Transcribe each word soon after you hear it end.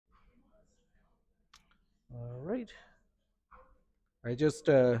All right. I just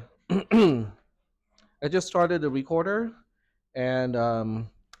I just started the recorder, and I'm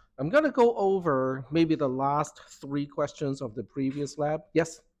gonna go over maybe the last three questions of the previous lab.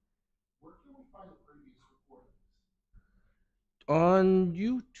 Yes, on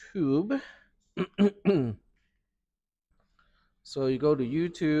YouTube. So you go to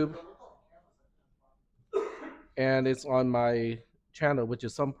YouTube, and it's on my channel, which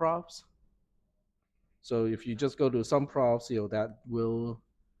is Some Profs. So if you just go to Some Profs, that will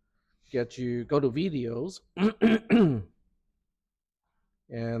get you go to videos,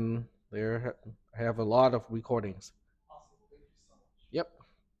 and there I have a lot of recordings. Yep,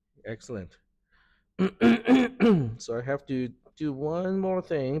 excellent. So I have to do one more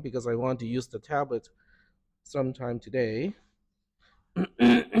thing because I want to use the tablet sometime today.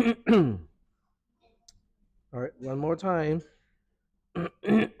 All right, one more time.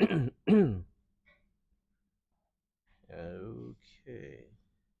 Okay.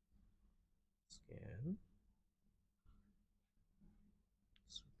 Scan.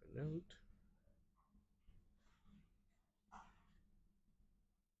 Supernote.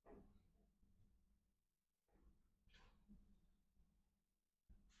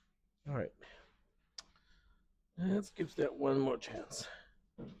 All right. Let's give that one more chance.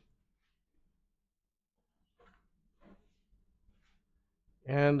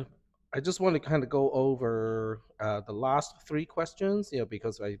 And I just want to kind of go over the last three questions,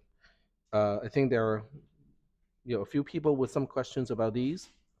 because I think there are a few people with some questions about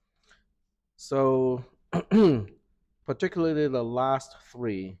these. So particularly the last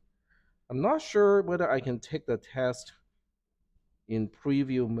three, I'm not sure whether I can take the test in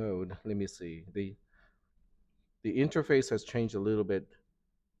preview mode. Let me see. The interface has changed a little bit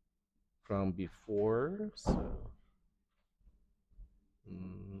from before, so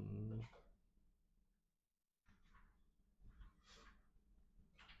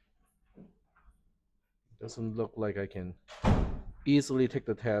doesn't look like I can easily take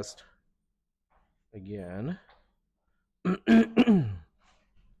the test again. All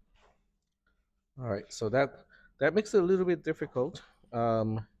right, so that makes it a little bit difficult,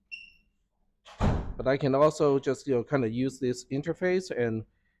 but I can also just kind of use this interface and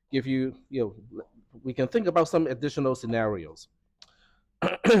give you we can think about some additional scenarios.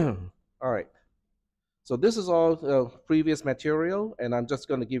 All right, so this is all previous material, and I'm just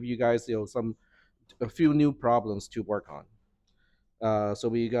going to give you guys a few new problems to work on. So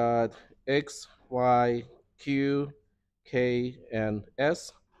we got X, Y, Q, K, and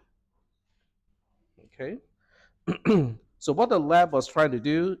S. Okay. So what the lab was trying to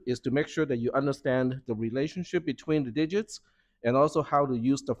do is to make sure that you understand the relationship between the digits and also how to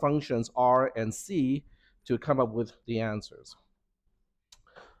use the functions R and C to come up with the answers.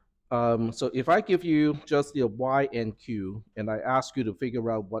 So if I give you just the Y and Q and I ask you to figure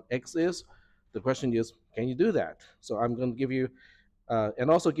out what X is, the question is, can you do that? So I'm going to give you,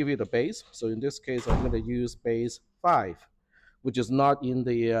 and also give you the base. So in this case, I'm going to use base 5, which is not in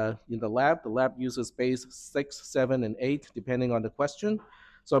the lab. The lab uses base 6, 7, and 8, depending on the question.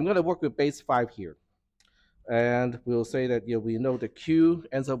 So I'm going to work with base 5 here. And we'll say that we know the Q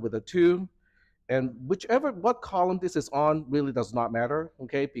ends up with a 2. And what column this is on really does not matter,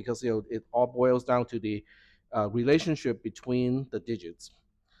 okay? Because it all boils down to the relationship between the digits.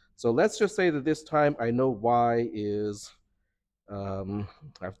 So let's just say that this time I know Y is, I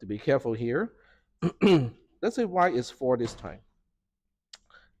have to be careful here. Let's say Y is 4 this time.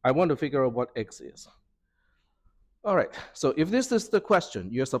 I want to figure out what X is. All right, so if this is the question,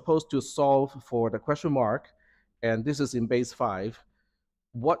 you're supposed to solve for the question mark, and this is in base 5.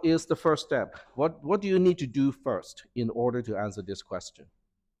 What is the first step? What do you need to do first in order to answer this question?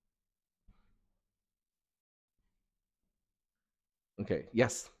 Okay,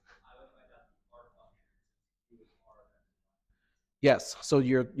 yes. Yes, so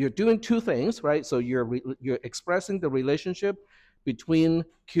you're doing two things, right? So you're expressing the relationship between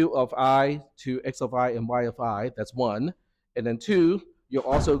Q of I to X of I and Y of I. That's one. And then two, you're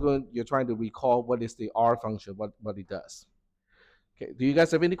trying to recall what is the R function, what it does. Okay, do you guys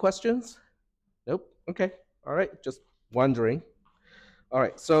have any questions? Nope. Okay. All right, just wondering. All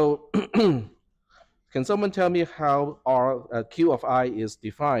right, so can someone tell me how Q of I is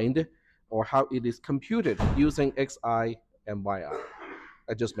defined, or how it is computed using Xi and Yi?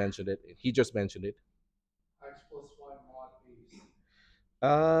 I just mentioned it. He just mentioned it. X plus y mod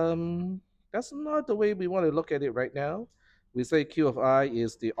base. That's not the way we want to look at it right now. We say Q of I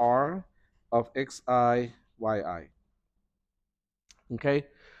is the R of Xi Yi. Okay.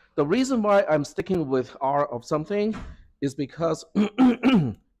 The reason why I'm sticking with R of something is because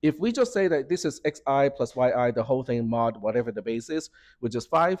If we just say that this is xi plus yi, the whole thing mod whatever the base is, which is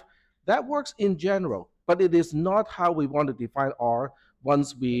 5, that works in general, but it is not how we want to define R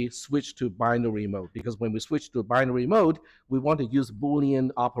once we switch to binary mode. Because when we switch to binary mode, we want to use Boolean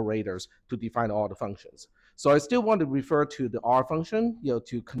operators to define all the functions. So I still want to refer to the R function,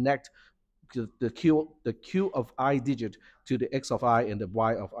 to connect the q of I digit to the x of I and the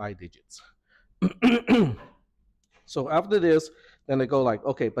y of I digits. So after this, then I go like,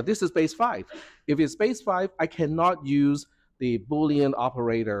 okay, but this is base 5. If it's base 5, I cannot use the Boolean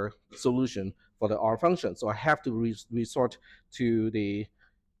operator solution for the R function. So I have to resort to the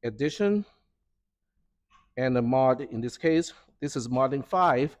addition and the mod. In this case, this is modding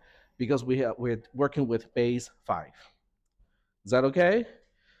 5 because we're working with base 5. Is that okay?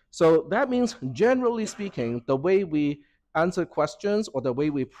 So that means, generally speaking, the way we answer questions or the way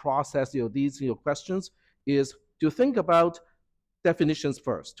we process these questions is to think about definitions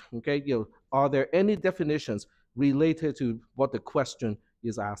first. Okay, are there any definitions related to what the question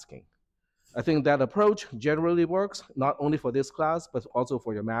is asking? I think that approach generally works, not only for this class, but also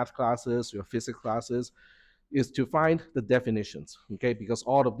for your math classes, your physics classes, is to find the definitions, okay? Because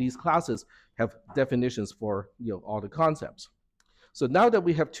all of these classes have definitions for all the concepts. So now that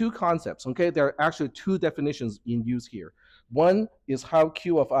we have two concepts, okay, there are actually two definitions in use here. One is how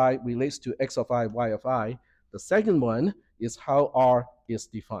Q of I relates to X of I, Y of I. The second one is how R is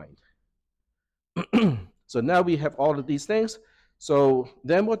defined. So now we have all of these things. So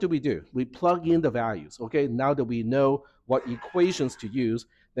then what do? We plug in the values, okay? Now that we know what equations to use,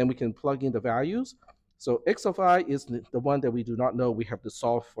 then we can plug in the values. So X of I is the one that we do not know. We have to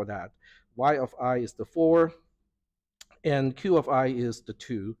solve for that. Y of I is the 4, and Q of I is the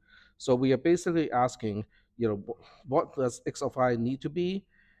 2. So we are basically asking, what does X of I need to be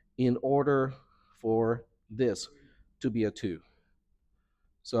in order for this to be a 2?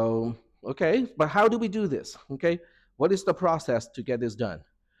 So, okay, but how do we do this? Okay, what is the process to get this done?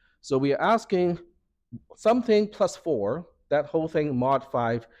 So we are asking something plus 4, that whole thing mod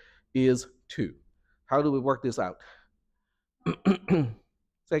 5 is 2. How do we work this out?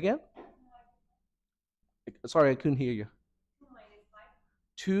 Say again? Sorry, I couldn't hear you.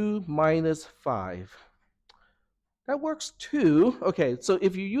 2 minus 5. That works too. Okay, so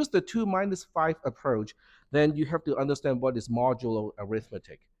if you use the 2 minus 5 approach, then you have to understand what is modulo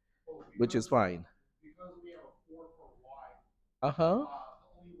arithmetic, which is fine. Because we have a 4 for y, Uh-huh.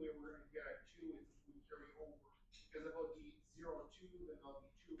 the only way we're going to get a 2 is if we carry over. Because if it'll be 0, 2, then there'll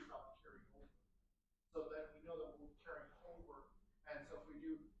be 2 without the carry over. So then we know that we're carrying over. And so if we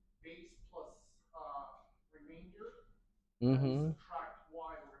do base plus remainder, and we subtract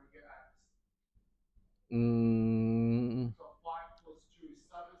y, we're going to get x. So 5 plus 2 is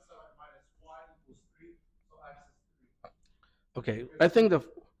 7, 7 minus y equals 3, so x is 3. Okay, I think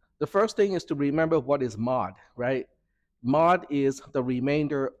the first thing is to remember what is mod, right? Mod is the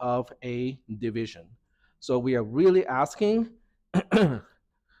remainder of a division. So we are really asking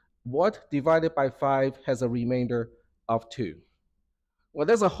what divided by 5 has a remainder of 2? Well,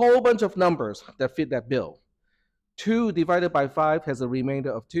 there's a whole bunch of numbers that fit that bill. 2 divided by 5 has a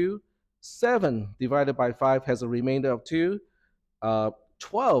remainder of 2. 7 divided by 5 has a remainder of 2.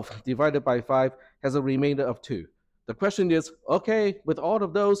 12 divided by 5 has a remainder of 2. The question is, okay, with all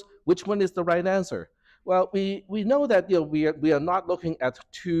of those, which one is the right answer? Well, we know that we are not looking at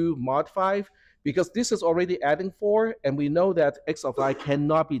 2 mod 5 because this is already adding 4, and we know that x of I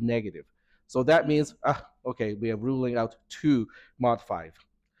cannot be negative. So that means, okay, we are ruling out 2 mod 5.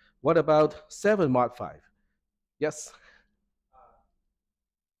 What about 7 mod 5? Yes?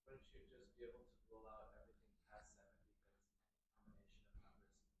 Wouldn't you just be able to rule out everything past 7 because the combination of numbers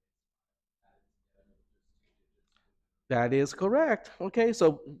added together with just 2 digits? That is correct. Okay,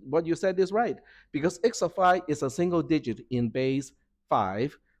 so what you said is right. Because x of I is a single digit in base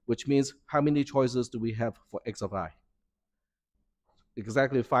 5, which means how many choices do we have for x of I?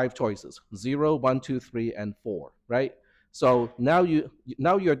 Exactly 5 choices: 0, 1, 2, 3, and 4, right? So now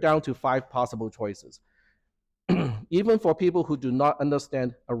you're down to 5 possible choices. Even for people who do not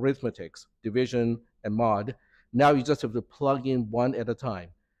understand arithmetics, division, and mod, now you just have to plug in one at a time.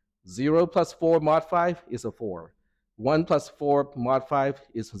 0 plus 4 mod 5 is a 4. 1 plus 4 mod 5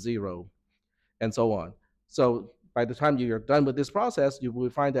 is 0, and so on. So by the time you're done with this process, you will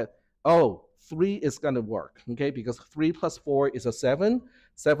find that, oh, 3 is going to work, okay? Because 3 plus 4 is a 7.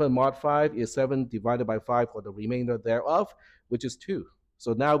 7 mod 5 is 7 divided by 5 for the remainder thereof, which is 2.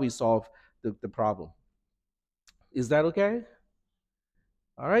 So now we solve the problem. Is that okay?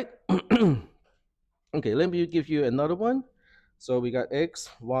 All right. Okay, let me give you another one. So we got x,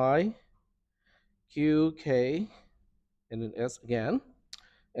 y, q, k, and then s again.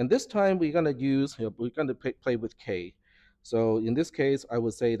 And this time we're going to use, we're going to play with k. So in this case, I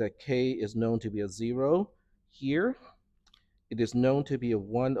would say that k is known to be a 0 here. It is known to be a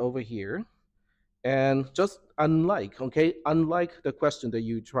 1 over here. And just unlike, okay, unlike the question that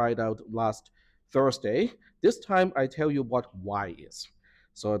you tried out last Thursday, this time I tell you what y is.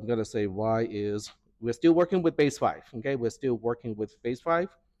 So I'm going to say y is, we're still working with base 5, okay? We're still working with base 5.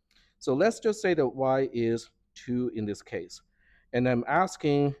 So let's just say that y is 2 in this case. And I'm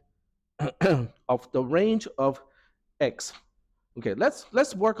asking of the range of x. Okay,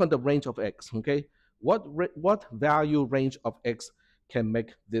 let's work on the range of x, okay? What value range of x can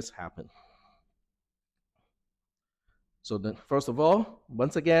make this happen? So then, first of all,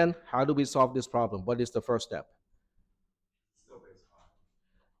 once again, how do we solve this problem? What is the first step? Still base 5.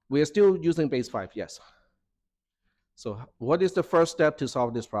 We are still using base 5, yes. So what is the first step to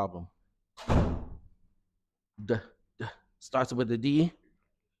solve this problem? D, d, starts with the D.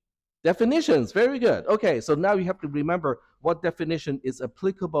 Definitions, very good. Okay, so now you have to remember what definition is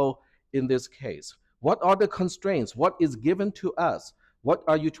applicable in this case. What are the constraints? What is given to us? What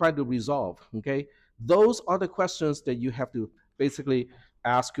are you trying to resolve? Okay, those are the questions that you have to basically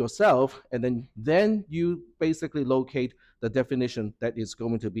ask yourself, and then you basically locate the definition that is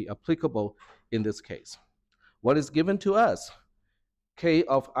going to be applicable in this case. What is given to us? K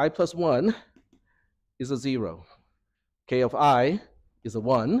of I plus 1 is a 0. K of I is a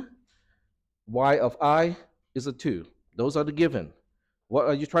 1. Y of I is a 2. Those are the given. What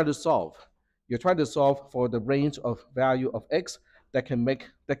are you trying to solve? You're trying to solve for the range of value of x that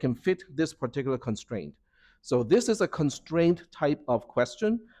can fit this particular constraint. So this is a constraint type of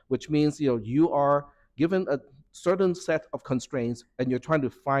question, which means you are given a certain set of constraints and you're trying to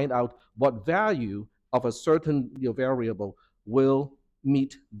find out what value of a certain variable will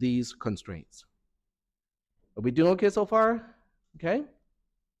meet these constraints. Are we doing okay so far? Okay.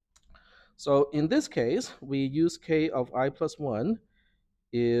 So in this case, we use k of I plus 1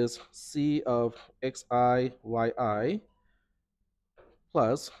 is c of xi yi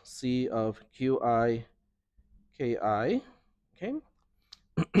plus c of qi ki. Okay.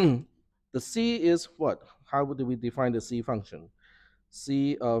 The c is what? How do we define the c function?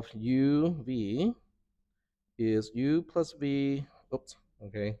 C of u v is u plus v. Oops.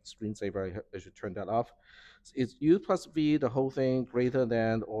 Okay. Screensaver. I should turn that off. It's u plus v, the whole thing, greater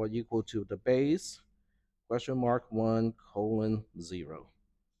than or equal to the base question mark 1 colon 0.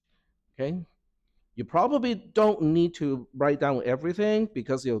 Okay. You probably don't need to write down everything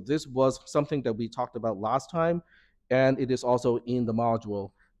because this was something that we talked about last time, and it is also in the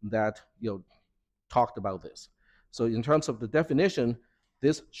module that talked about this. So in terms of the definition,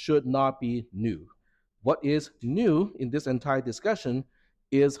 this should not be new. What is new in this entire discussion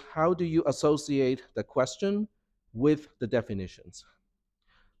is how do you associate the question with the definitions,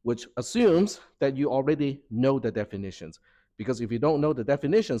 which assumes that you already know the definitions. Because if you don't know the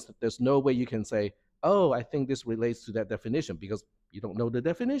definitions, there's no way you can say, oh, I think this relates to that definition, because you don't know the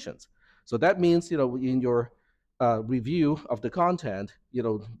definitions. So that means, in your review of the content,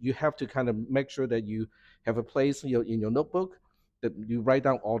 you have to kind of make sure that you have a place, in your notebook that you write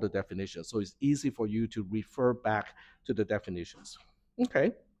down all the definitions. So it's easy for you to refer back to the definitions.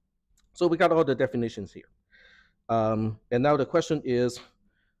 Okay, so we got all the definitions here. And now the question is,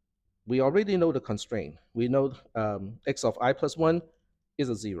 we already know the constraint. We know x of I plus 1 is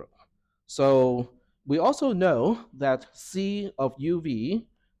a 0. So we also know that c of uv,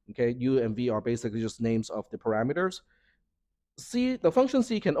 okay, u and v are basically just names of the parameters. The function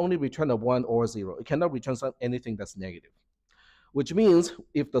c can only return a 1 or a 0. It cannot return anything that's negative, which means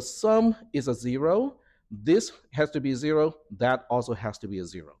if the sum is a 0, this has to be 0, that also has to be a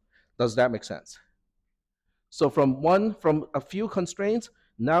 0. Does that make sense? So from a few constraints,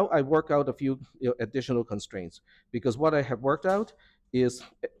 now I work out a few additional constraints, because what I have worked out is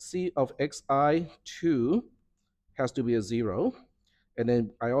c of xi2 has to be a 0. And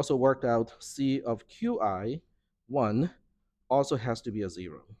then I also worked out c of qi1 also has to be a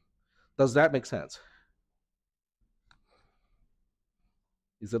 0. Does that make sense?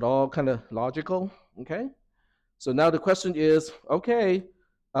 Is it all kind of logical? Okay. So now the question is, okay,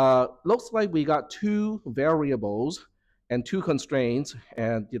 looks like we got 2 variables and 2 constraints,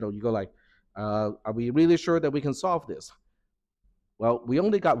 and you go like, are we really sure that we can solve this? Well, we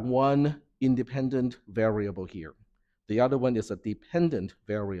only got one independent variable here. The other one is a dependent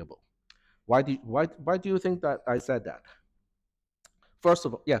variable. Why do you think that I said that? First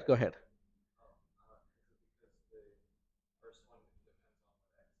of all, yeah, go ahead.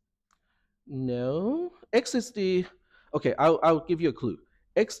 No, x is the, okay, I'll give you a clue.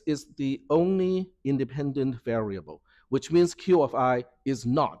 X is the only independent variable. which means Q of I is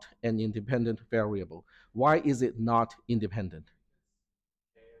not an independent variable. Why is it not independent?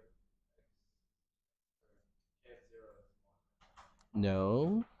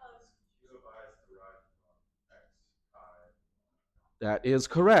 No, that is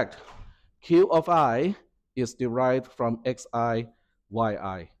correct. Q of I is derived from xi,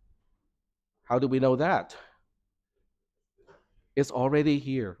 yi. How do we know that? It's already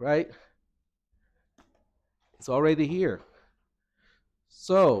here, right? It's already here.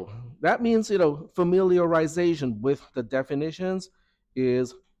 So that means, familiarization with the definitions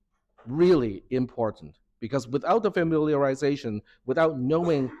is really important, because without the familiarization, without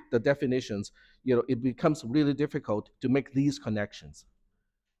knowing the definitions, it becomes really difficult to make these connections.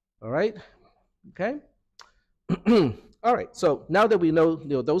 All right? Okay? All right. So now that we know,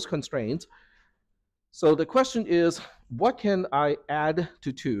 those constraints, so the question is, what can I add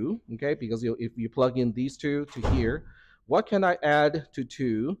to 2? Okay, because if you plug in these two to here, what can I add to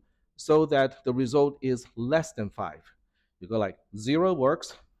 2 so that the result is less than 5? You go like 0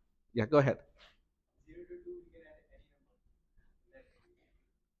 works. Yeah, go ahead.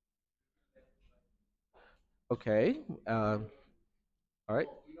 Okay. All right.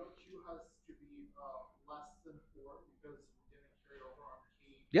 Well, we know Q has to be less than 4 because we didn't carry over on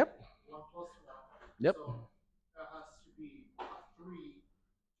K Yep. 1 plus 1. Yep. So that has to be 3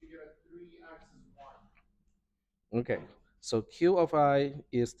 to get a 3x is 1. Okay. So Q of I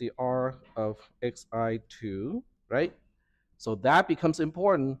is the R of xi2, right? So that becomes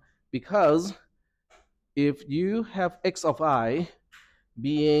important, because if you have x of I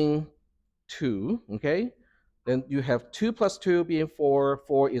being 2, okay, then you have 2 plus 2 being 4,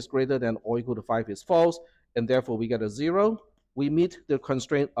 4 is greater than or equal to 5 is false, and therefore we get a 0. We meet the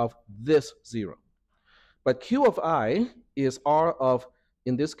constraint of this 0. But Q of I is R of,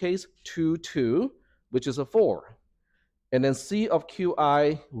 in this case, 2, 2, which is a 4. And then C of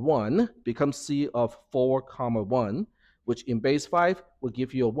QI1 becomes C of 4, comma 1, which in base 5 will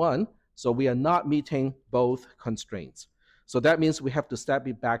give you a 1. So we are not meeting both constraints. So that means we have to step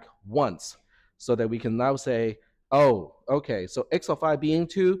it back once so that we can now say, oh, okay, so x of I being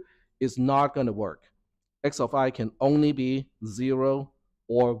 2 is not going to work. X of I can only be 0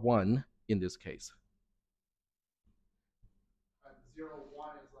 or 1 in this case. 0, 1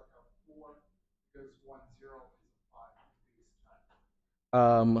 is like a 4 because 1, 0 is a 5 base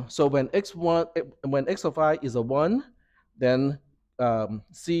 10. So when x of I is a 1, then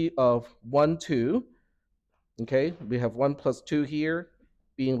C of 1, 2, okay, we have 1 plus 2 here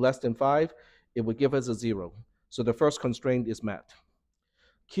being less than 5, it would give us a 0. So the first constraint is met.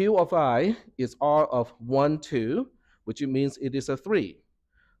 Q of I is R of 1, 2, which means it is a 3.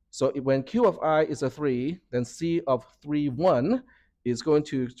 So when Q of I is a 3, then C of 3, 1 is going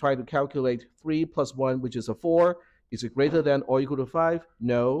to try to calculate 3 plus 1, which is a 4. Is it greater than or equal to 5?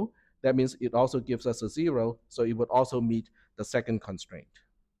 No. That means it also gives us a 0, so it would also meet the second constraint.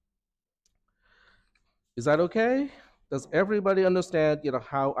 Is that okay? Does everybody understand,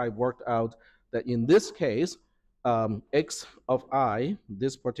 how I worked out that in this case, x of I,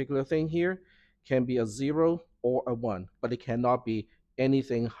 this particular thing here, can be a 0 or a 1, but it cannot be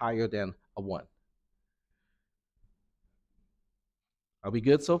anything higher than a 1. Are we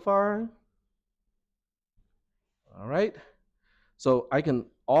good so far? All right. So I can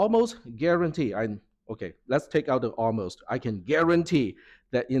almost guarantee, okay, let's take out the almost. I can guarantee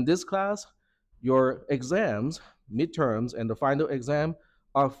that in this class, your exams, midterms, and the final exam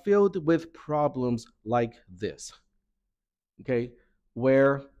are filled with problems like this, okay,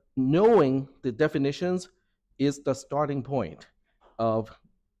 where knowing the definitions is the starting point of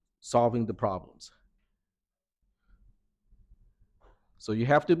solving the problems. So you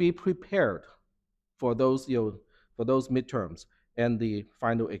have to be prepared for those, for those midterms and the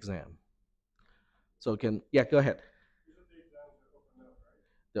final exam. So yeah, go ahead.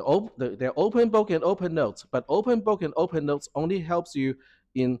 They're open book and open notes, but open book and open notes only helps you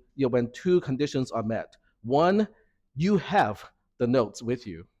in, when two conditions are met. One, you have the notes with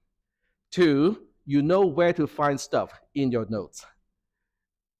you. Two, you know where to find stuff in your notes.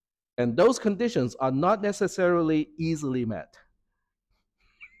 And those conditions are not necessarily easily met,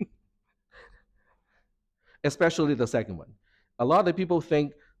 especially the second one. A lot of people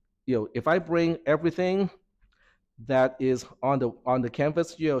think, if I bring everything that is on the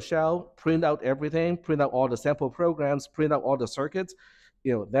Canvas shell, print out everything, print out all the sample programs, print out all the circuits,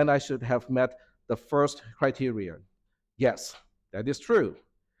 then I should have met the first criterion. Yes, that is true.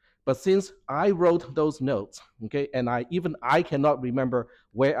 But since I wrote those notes, okay, and I cannot remember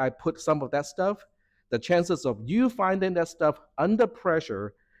where I put some of that stuff, the chances of you finding that stuff under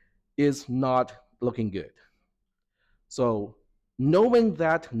pressure is not looking good. So, knowing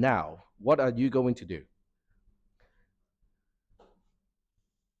that now, what are you going to do?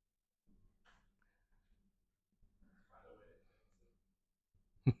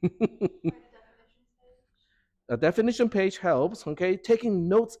 A definition page helps, okay? Taking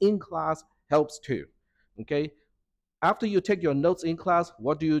notes in class helps too, okay? After you take your notes in class,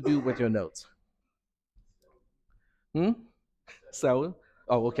 what do you do with your notes? Hmm? Sell?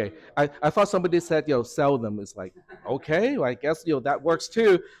 Oh, okay. I thought somebody said, sell them. It's like, okay, well, I guess, that works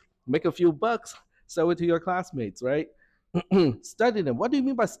too. Make a few bucks, sell it to your classmates, right? Study them. What do you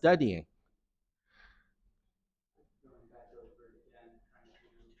mean by studying?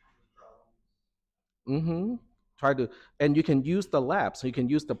 Mm-hmm. Try to, and you can use the lab. So you can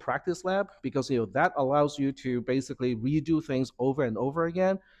use the practice lab because that allows you to basically redo things over and over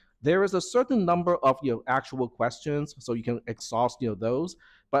again. There is a certain number of actual questions, so you can exhaust those.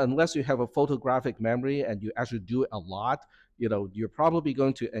 But unless you have a photographic memory and you actually do it a lot, you're probably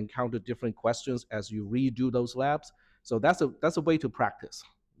going to encounter different questions as you redo those labs. So that's a way to practice.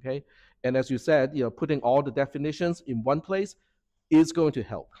 Okay, and as you said, putting all the definitions in one place is going to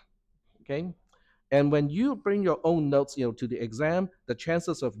help. Okay, and when you bring your own notes, to the exam, the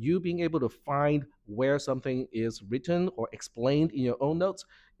chances of you being able to find where something is written or explained in your own notes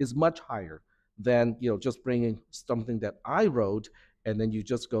is much higher than just bringing something that I wrote, and then you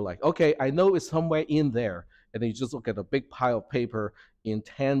just go like, okay, I know it's somewhere in there, and then you just look at a big pile of paper in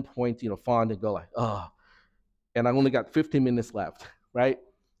 10 point font and go like, oh, and I only got 15 minutes left, right?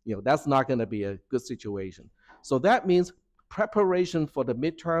 That's not going to be a good situation. So that means preparation for the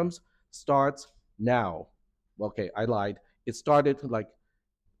midterms starts now. Okay, I lied. It started like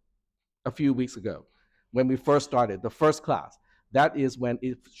a few weeks ago when we first started the first class. That is when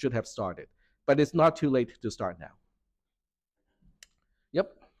it should have started. But it's not too late to start now. Yep.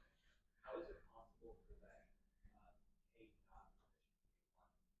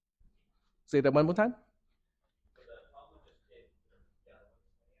 Say that one more time.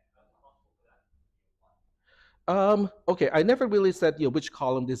 Okay, I never really said which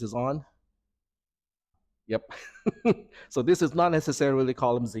column this is on. Yep. So this is not necessarily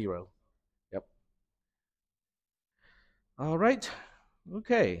column zero. Yep. All right.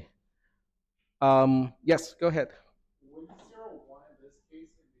 Okay. Yes, go ahead. Would 0, 1 in this case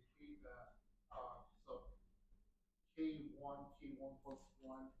indicate that, so K1 plus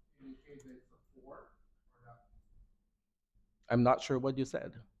 1 indicate that it's a 4 or not? I'm not sure what you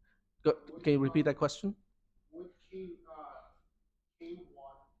said. Go, Would, can you repeat that question? would K1 K1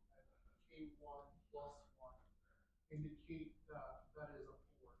 plus 1 indicate that that is a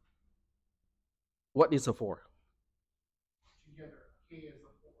 4 What is a 4? together? K is a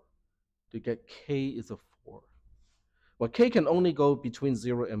 4. To get K is a 4. Well, K can only go between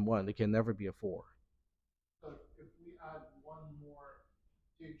 0 and 1. It can never be a 4. So if we add one more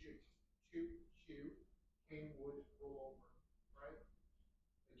digit to Q, K would roll over, right?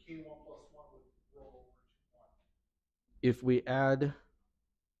 The K1 plus 1 would roll over to 1. If we add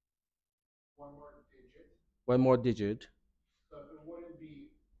One more digit. one more digit, So it wouldn't be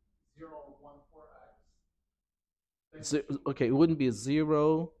 0, 1 for X. okay, it wouldn't be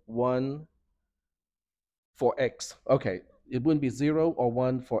 0, 1 for X. Okay, it wouldn't be 0 or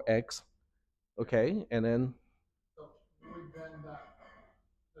 1 for X. Okay, and then, So would then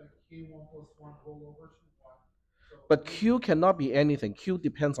the K1 plus 1 roll over to 1. So but Q cannot be anything. Q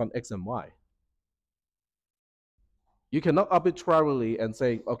depends on X and Y. You cannot arbitrarily and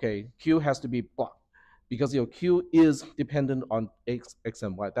say, okay, Q has to be blah, because Q is dependent on X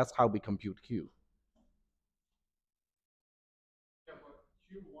and Y. That's how we compute Q. yeah, but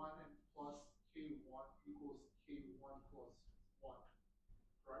Q1 and plus K1 equals K1 plus 1,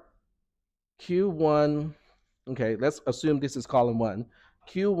 correct? Q1, okay, let's assume this is column 1.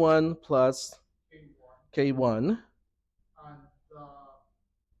 Q1 plus K1 K1, and the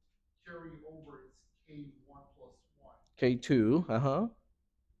carry over is K1 plus 1. K2, uh-huh.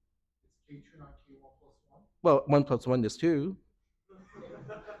 It's K2, not K1 plus 1. Well, 1 plus 1 is 2.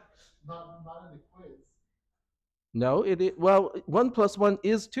 Not in the quiz. No, it is, well, 1 plus 1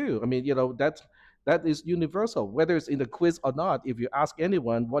 is 2. I mean, that is universal. Whether it's in the quiz or not, if you ask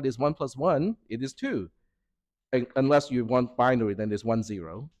anyone what is 1 plus 1, it is 2. Unless you want binary, then it's 1,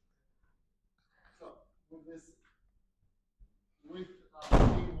 0. So with this, with K1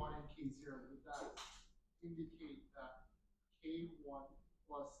 and K0, would that indicate that K1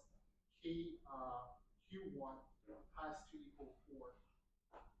 plus Q1 has to equal 4?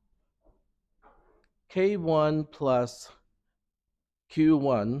 K1 plus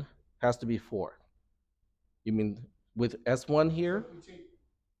Q1 has to be 4. You mean with S1 So here? if we take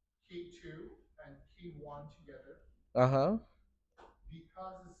K2 and K1 together, Uh-huh.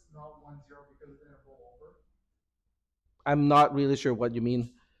 because it's not 1-0 because it didn't roll over. I'm not really sure what you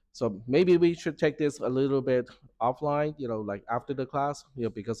mean. So maybe we should take this a little bit offline, like after the class,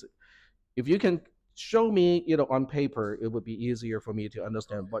 because if you can show me, on paper, it would be easier for me to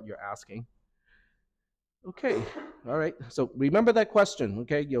understand what you're asking. Okay. All right. So remember that question,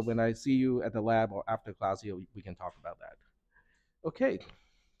 okay? When I see you at the lab or after class, we can talk about that. Okay.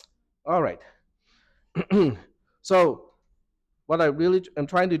 All right. So what I really am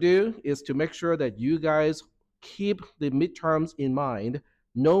trying to do is to make sure that you guys keep the midterms in mind,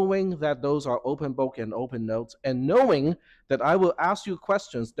 knowing that those are open book and open notes, and knowing that I will ask you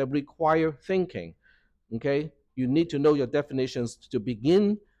questions that require thinking. Okay, you need to know your definitions to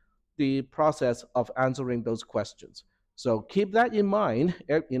begin the process of answering those questions. So keep that in mind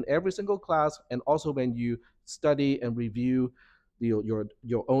in every single class, and also when you study and review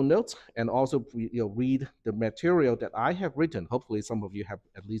your own notes, and also read the material that I have written. Hopefully, some of you have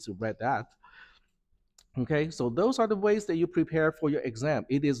at least read that. Okay, so those are the ways that you prepare for your exam.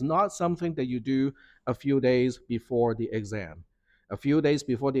 It is not something that you do a few days before the exam. A few days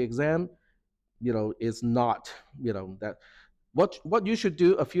before the exam, is not, that what you should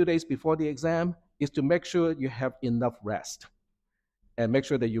do a few days before the exam is to make sure you have enough rest, and make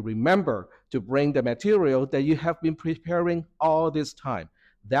sure that you remember to bring the material that you have been preparing all this time.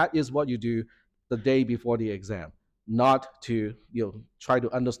 That is what you do the day before the exam, not to try to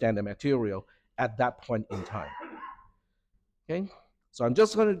understand the material at that point in time. Okay, so I'm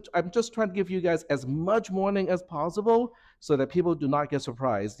just trying to give you guys as much warning as possible so that people do not get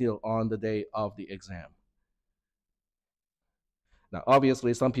surprised on the day of the exam. Now,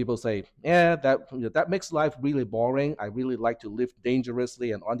 obviously, some people say, "Yeah, that makes life really boring. I really like to live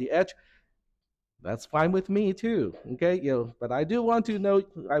dangerously and on the edge." That's fine with me too. Okay, but I do want to know.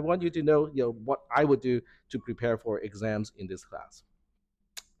 I want you to know, what I would do to prepare for exams in this class.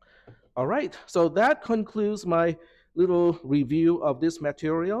 All right. So that concludes my little review of this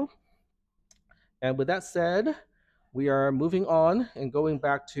material. And with that said, we are moving on and going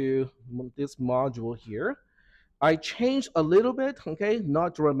back to this module here. I changed a little bit, okay,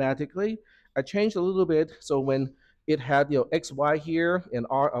 not dramatically. I changed a little bit. So when it had xy here and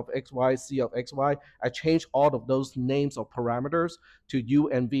r of xy, c of xy, I changed all of those names of parameters to u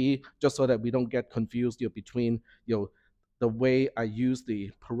and v, just so that we don't get confused between the way I use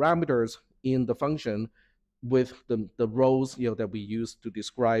the parameters in the function with the rows that we use to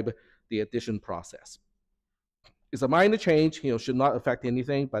describe the addition process. It's a minor change, should not affect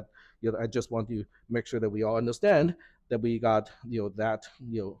anything, but I just want to make sure that we all understand that we got that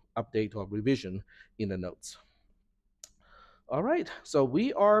update or revision in the notes. All right, so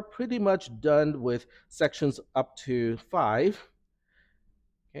we are pretty much done with sections up to 5.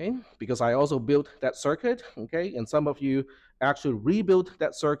 Okay, because I also built that circuit. Okay, and some of you actually rebuilt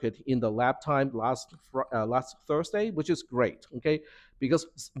that circuit in the lab time last Thursday, which is great. Okay,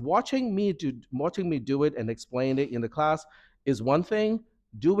 because watching me do it and explain it in the class is one thing.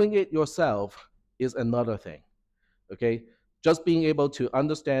 Doing it yourself is another thing. Okay, just being able to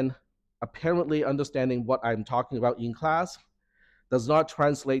apparently understanding what I'm talking about in class does not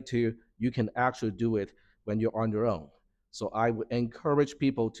translate to you can actually do it when you're on your own. So I would encourage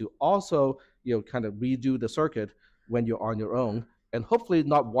people to also, kind of redo the circuit when you're on your own, and hopefully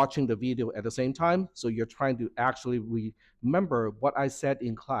not watching the video at the same time. So you're trying to actually remember what I said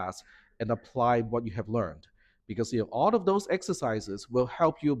in class and apply what you have learned, because all of those exercises will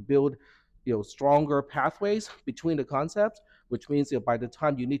help you build stronger pathways between the concepts, which means that by the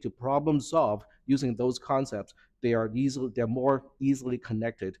time you need to problem solve using those concepts, they're more easily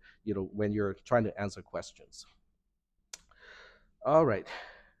connected, when you're trying to answer questions. All right.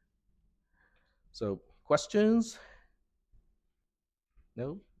 So questions?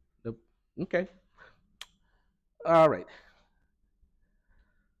 No? Nope. Okay. All right.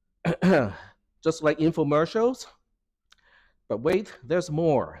 Just like infomercials, but wait, there's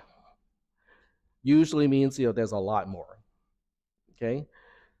more. Usually means there's a lot more. Okay.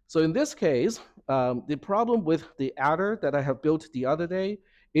 So in this case, the problem with the adder that I have built the other day,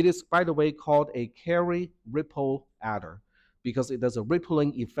 it is, by the way, called a carry ripple adder, because it does a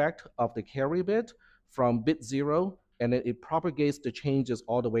rippling effect of the carry bit from bit 0, and then it propagates the changes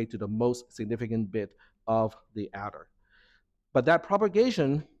all the way to the most significant bit of the adder. But that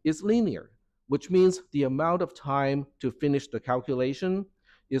propagation is linear, which means the amount of time to finish the calculation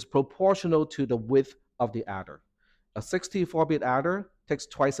is proportional to the width of the adder. A 64-bit adder takes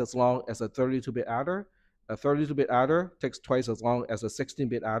twice as long as a 32-bit adder. A 32-bit adder takes twice as long as a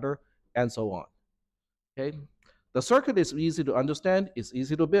 16-bit adder, and so on. Okay? The circuit is easy to understand, it's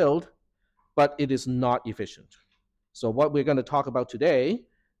easy to build, but it is not efficient. So what we're going to talk about today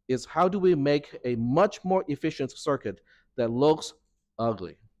is how do we make a much more efficient circuit that looks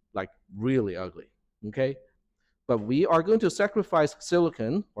ugly, like really ugly, okay? But we are going to sacrifice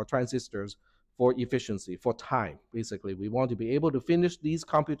silicon or transistors for efficiency, for time, basically. We want to be able to finish these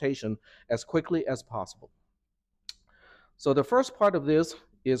computation as quickly as possible. So the first part of this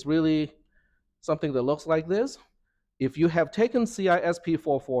is really something that looks like this. If you have taken CISP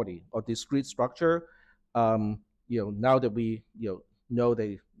 440 or discrete structure, now that we know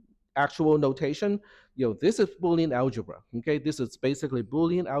the actual notation, this is Boolean algebra. Okay, this is basically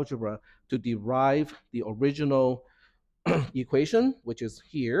Boolean algebra to derive the original equation, which is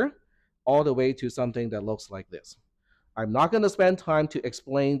here, all the way to something that looks like this. I'm not going to spend time to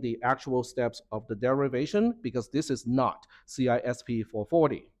explain the actual steps of the derivation because this is not CISP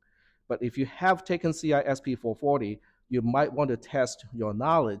 440. But if you have taken CISP 440, you might want to test your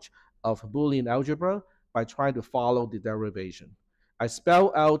knowledge of Boolean algebra by trying to follow the derivation. I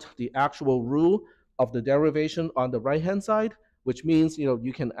spell out the actual rule of the derivation on the right-hand side, which means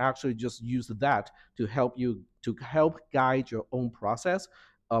you can actually just use that to help guide your own process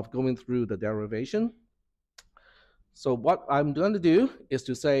of going through the derivation. So what I'm going to do is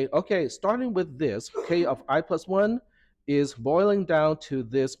to say, okay, starting with this, k of I plus 1 is boiling down to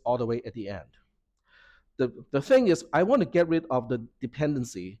this all the way at the end. The thing is, I want to get rid of the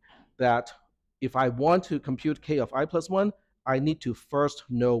dependency that if I want to compute k of I plus 1, I need to first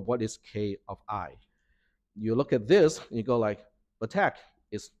know what is k of I. You look at this and you go like, but tech,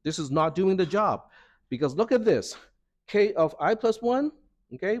 this is not doing the job. Because look at this, k of I plus 1,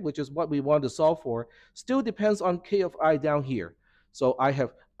 okay, which is what we want to solve for, still depends on k of I down here. So I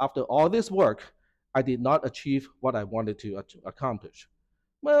have, after all this work, I did not achieve what I wanted to accomplish.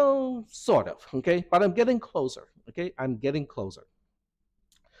 Well, sort of, okay, but I'm getting closer, okay, I'm getting closer.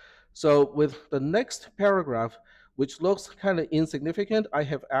 So with the next paragraph, which looks kind of insignificant, I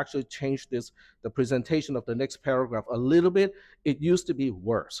have actually changed the presentation of the next paragraph a little bit. It used to be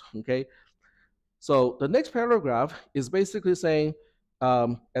worse, okay? So the next paragraph is basically saying,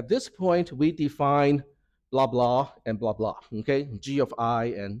 at this point, we define blah, blah, and blah, blah, okay? G of I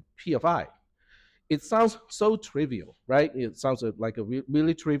and P of I. It sounds so trivial, right? It sounds like a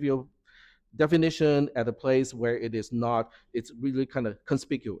really trivial definition at a place where it is not, it's really kind of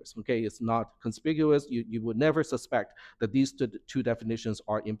conspicuous, okay? It's not conspicuous. You would never suspect that these two definitions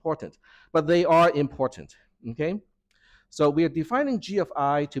are important, but they are important, okay? So we are defining G of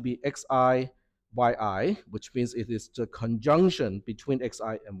I to be Xi, Yi, which means it is the conjunction between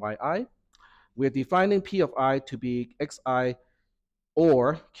Xi and Yi. We're defining P of I to be Xi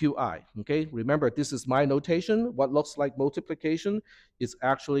or Qi, okay? Remember, this is my notation. What looks like multiplication is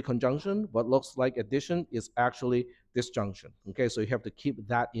actually conjunction. What looks like addition is actually disjunction, okay? So you have to keep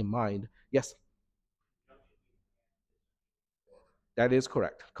that in mind. Yes, that is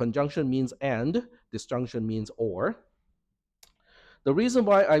correct. Conjunction means and, disjunction means or. The reason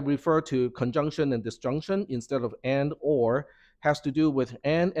why I refer to conjunction and disjunction instead of and or has to do with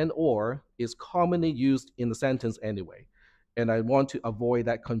and or is commonly used in the sentence anyway. And I want to avoid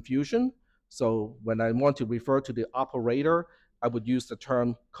that confusion. So when I want to refer to the operator, I would use the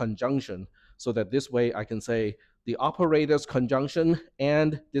term conjunction so that this way I can say the operator's conjunction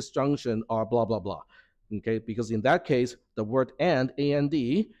and disjunction are blah, blah, blah. Okay, because in that case, the word and,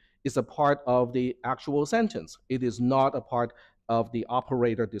 A-N-D, is a part of the actual sentence. It is not a part of the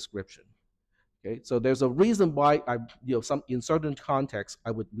operator description. Okay, so there's a reason why in certain contexts,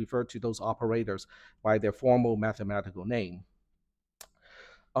 I would refer to those operators by their formal mathematical name.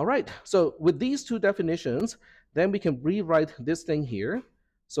 All right, so with these two definitions, then we can rewrite this thing here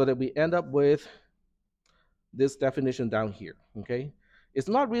so that we end up with this definition down here, okay? It's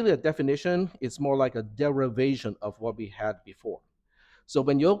not really a definition, it's more like a derivation of what we had before. So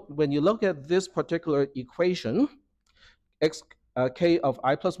when you look at this particular equation, k of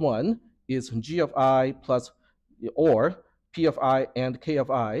I plus 1 is G of I plus, or P of I and K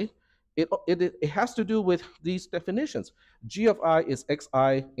of I. It has to do with these definitions. G of I is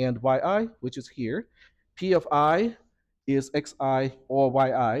Xi and Yi, which is here. P of I is Xi or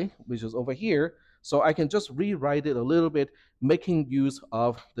Yi, which is over here. So I can just rewrite it a little bit, making use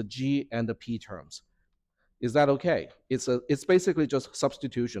of the G and the P terms. Is that okay? It's basically just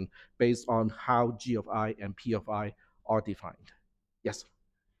substitution based on how G of I and P of I are defined. Yes.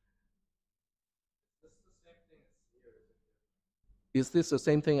 Is this the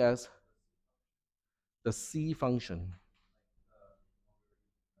same thing as the C function?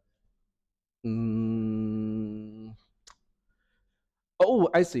 Mm. Oh,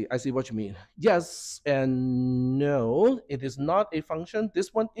 I see. I see what you mean. Yes and no. It is not a function.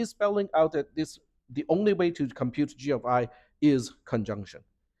 This one is spelling out that the only way to compute g of I is conjunction.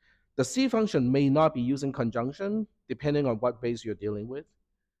 The C function may not be using conjunction depending on what base you're dealing with.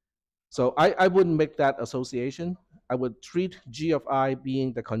 So I wouldn't make that association. I would treat g of I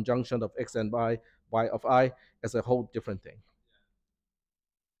being the conjunction of x and y of I as a whole different thing.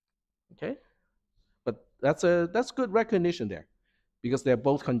 Okay? But that's good recognition there because they're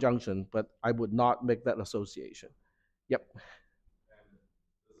both conjunction, but I would not make that association. Yep.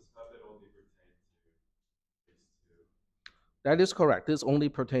 That is correct. This only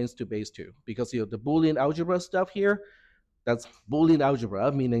pertains to base 2 because the Boolean algebra stuff here, that's Boolean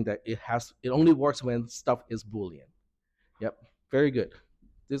algebra, meaning that it only works when stuff is Boolean. Yep, very good.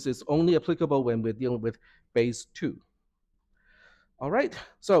 This is only applicable when we're dealing with base 2. All right,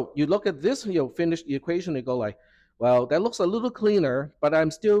 so you look at this, finish the equation, and go like, well, that looks a little cleaner, but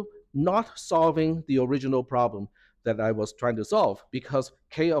I'm still not solving the original problem that I was trying to solve because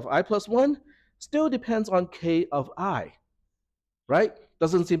k of I plus 1 still depends on k of I, right?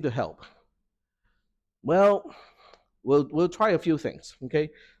 Doesn't seem to help. Well, we'll try a few things, okay?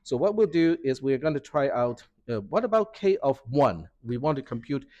 So what we'll do is we're going to try out, what about k of 1? We want to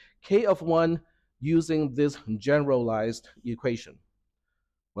compute k of 1 using this generalized equation.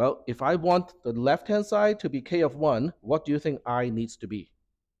 Well, if I want the left-hand side to be k of 1, what do you think I needs to be?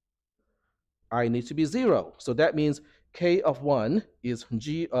 I needs to be 0. So that means k of 1 is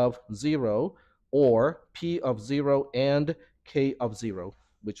g of 0 or p of 0 and k of 0,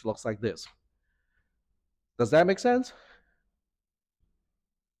 which looks like this. Does that make sense?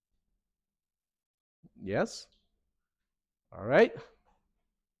 Yes? All right.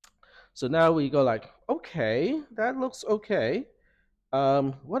 So now we go like, okay, that looks okay.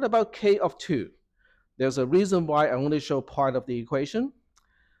 What about k of 2? There's a reason why I only show part of the equation.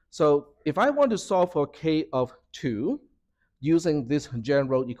 So if I want to solve for k of 2 using this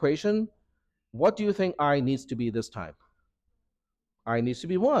general equation, what do you think I needs to be this time? I needs to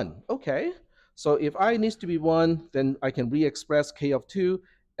be 1. Okay. So if I needs to be 1, then I can re-express k of 2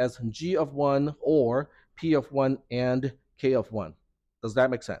 as g of 1 or p of 1 and k of 1. Does that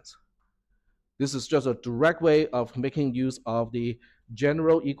make sense? This is just a direct way of making use of the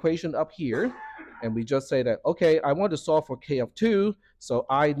general equation up here. And we just say that, okay, I want to solve for k of 2, so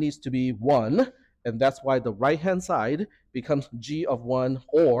I needs to be 1. And that's why the right-hand side becomes g of 1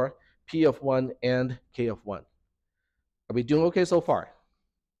 or p of 1 and k of 1. Are we doing okay so far?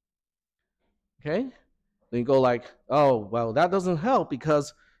 Okay. Then you go like, oh, well, that doesn't help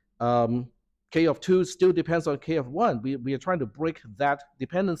because k of 2 still depends on k of 1. We are trying to break that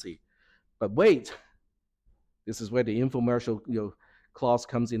dependency. But wait, this is where the infomercial clause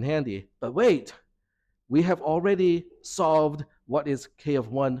comes in handy. But wait, we have already solved what is k of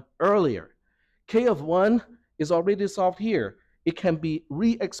 1 earlier. K of 1 is already solved here. It can be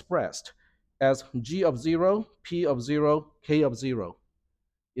re-expressed as g of 0, p of 0, k of 0.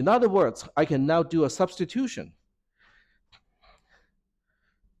 In other words, I can now do a substitution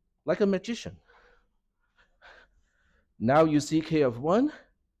like a magician. Now you see k of 1,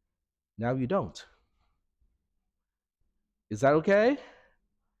 now you don't. Is that okay?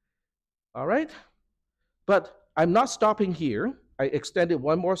 All right. But I'm not stopping here. I extended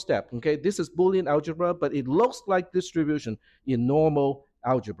one more step. Okay, this is Boolean algebra, but it looks like distribution in normal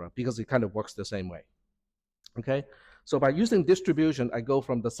algebra because it kind of works the same way. Okay, so by using distribution, I go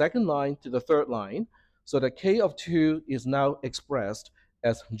from the second line to the third line. So the k of 2 is now expressed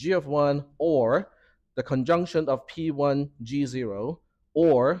as g of 1 or the conjunction of p1 g0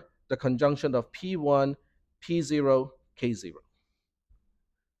 or the conjunction of p1 p0 k0.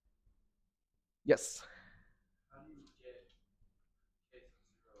 Yes.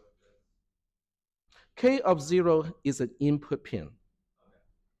 K of 0 is an input pin.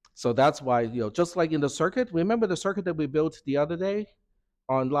 So that's why, just like in the circuit, remember the circuit that we built the other day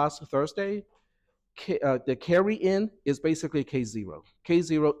on last Thursday? The carry in is basically K0.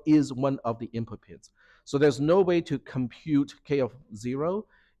 K0 is one of the input pins. So there's no way to compute K of 0.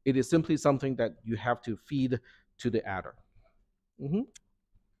 It is simply something that you have to feed to the adder.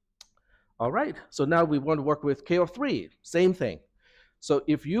 All right, so now we want to work with K of 3, same thing. So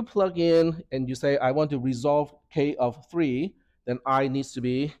if you plug in and you say, I want to resolve K of 3, then I needs to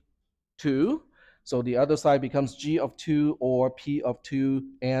be 2. So the other side becomes G of 2 or P of 2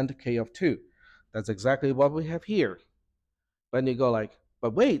 and K of 2. That's exactly what we have here. Then you go like,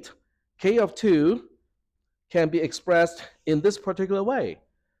 but wait, K of 2 can be expressed in this particular way.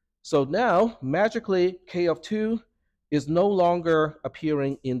 So now, magically, K of 2 is no longer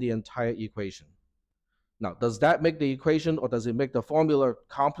appearing in the entire equation. Now, does that make the equation or does it make the formula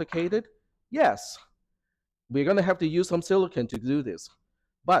complicated? Yes. We're going to have to use some silicon to do this.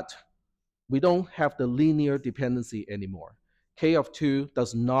 But we don't have the linear dependency anymore. K of 2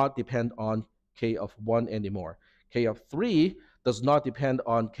 does not depend on K of 1 anymore. K of 3 does not depend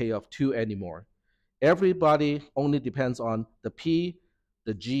on K of 2 anymore. Everybody only depends on the P,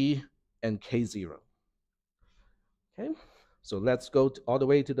 the G, and K0. Okay, so let's go all the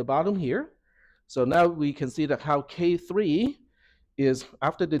way to the bottom here. So now we can see that how K3 is,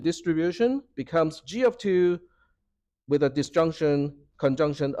 after the distribution, becomes G of 2 with a disjunction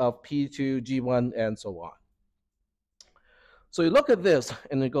conjunction of P2, G1, and so on. So you look at this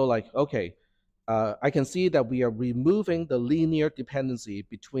and you go like, okay, I can see that we are removing the linear dependency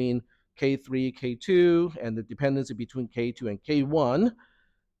between K3, K2, and the dependency between K2 and K1,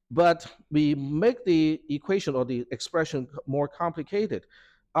 but we make the equation or the expression more complicated.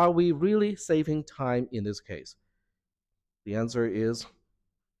 Are we really saving time in this case? The answer is,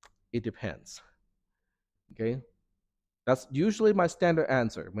 it depends. Okay, that's usually my standard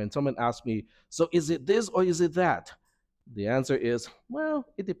answer when someone asks me, so is it this or is it that? The answer is, well,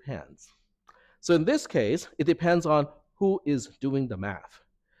 it depends. So in this case, it depends on who is doing the math.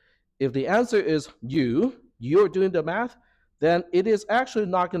 If the answer is you're doing the math, then it is actually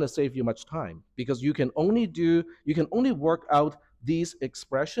not going to save you much time because you can only work out these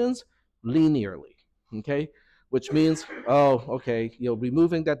expressions linearly. Okay, which means, oh, okay,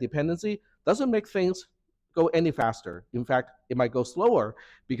 removing that dependency doesn't make things go any faster. In fact, it might go slower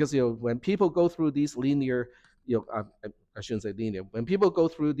because when people go through these linear, I shouldn't say linear. When people go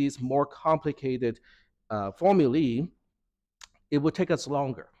through these more complicated formulae, it will take us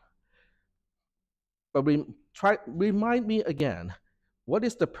longer. But remind me again, what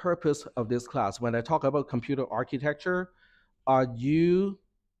is the purpose of this class? When I talk about computer architecture, are you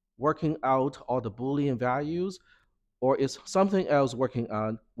working out all the Boolean values, or is something else working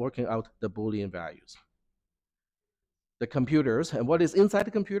out the Boolean values? The computers, and what is inside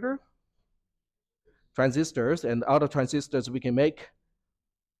the computer? Transistors, and out of transistors we can make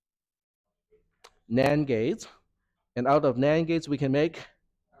NAND gates, and out of NAND gates we can make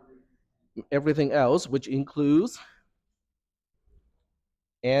everything else, which includes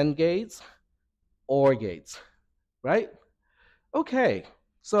AND gates, OR gates, right? Okay,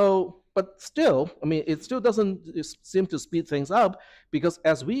 so, but still, I mean, it still doesn't seem to speed things up because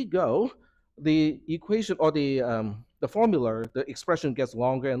as we go, the equation or the formula, the expression gets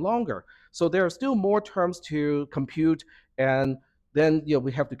longer and longer. So there are still more terms to compute, and then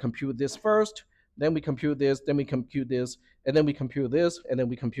we have to compute this first, then we compute this, then we compute this, and then we compute this, and then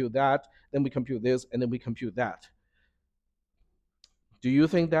we compute that, then we compute this, and then we compute that. Do you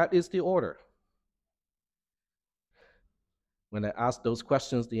think that is the order? When I ask those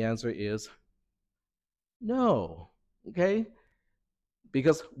questions, the answer is no. Okay?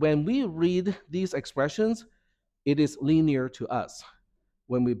 Because when we read these expressions, it is linear to us.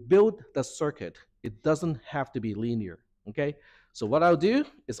 When we build the circuit, it doesn't have to be linear. Okay? So what I'll do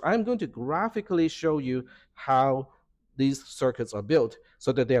is I'm going to graphically show you how these circuits are built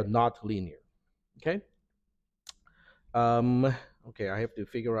so that they're not linear. Okay? Okay, I have to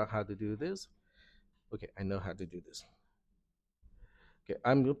figure out how to do this. Okay, I know how to do this. Okay,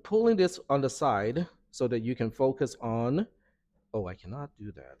 I'm pulling this on the side so that you can focus on, oh, I cannot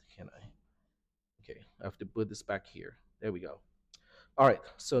do that, can I? Okay, I have to put this back here. There we go. All right,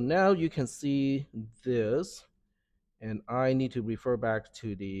 so now you can see this, and I need to refer back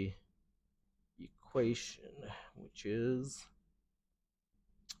to the equation, which is,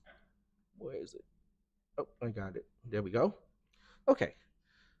 where is it? Oh, I got it. There we go. Okay.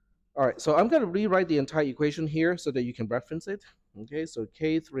 All right, so I'm going to rewrite the entire equation here so that you can reference it. Okay, so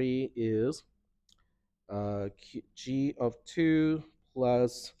K3 is G of 2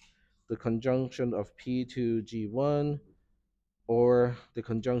 plus the conjunction of P2, G1, or the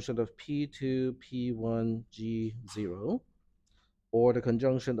conjunction of P2, P1, G0, or the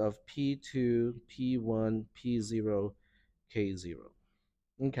conjunction of P2, P1, P0, K0.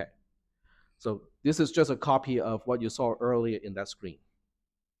 Okay, so this is just a copy of what you saw earlier in that screen.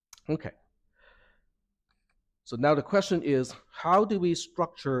 Okay, so now the question is, how do we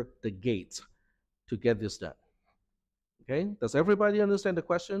structure the gates to get this done? Okay, does everybody understand the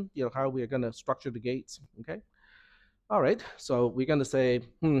question? How we are going to structure the gates? Okay. All right, so we're going to say,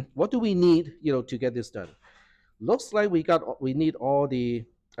 what do we need, to get this done? Looks like we need all the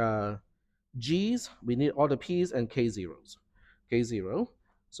G's, we need all the P's and K0s. K0.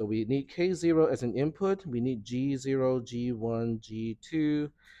 So we need K0 as an input. We need G0, G1,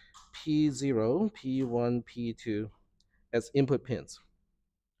 G2, P0, P1, P2 as input pins.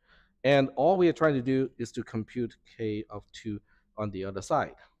 And all we are trying to do is to compute K of 2 on the other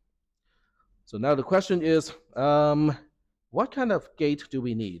side. So now the question is, what kind of gate do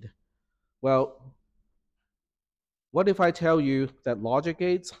we need? Well, what if I tell you that logic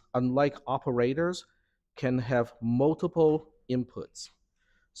gates, unlike operators, can have multiple inputs?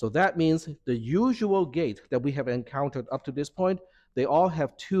 So that means the usual gate that we have encountered up to this point, they all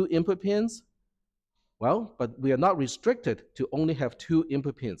have two input pins. Well, but we are not restricted to only have two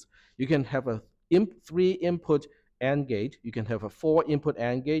input pins. You can have a three input AND gate, you can have a four input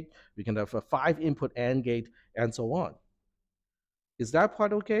AND gate, you can have a five input AND gate, and so on. Is that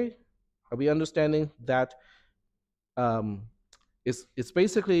part okay? Are we understanding that um, it's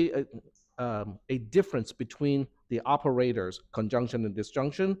basically a difference between the operators, conjunction and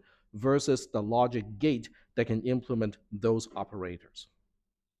disjunction, versus the logic gate that can implement those operators.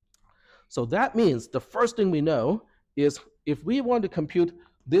 So that means the first thing we know is if we want to compute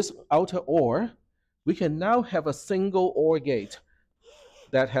this outer OR, we can now have a single OR gate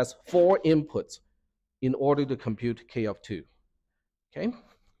that has four inputs in order to compute K of 2. Okay,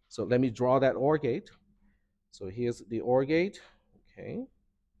 so let me draw that OR gate. So here's the OR gate. Okay,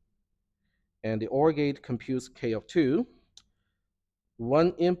 and the OR gate computes K of 2.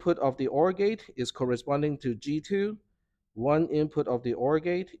 One input of the OR gate is corresponding to G2. One input of the OR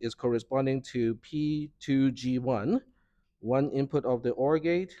gate is corresponding to P2G1. One input of the OR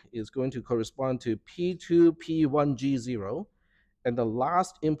gate is going to correspond to P2P1G0. And the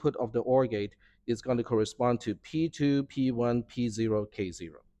last input of the OR gate is going to correspond to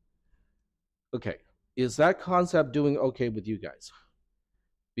P2P1P0K0. Okay, is that concept doing okay with you guys?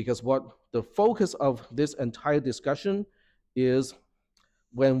 Because what the focus of this entire discussion is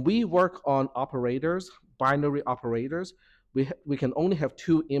when we work on operators, binary operators, we can only have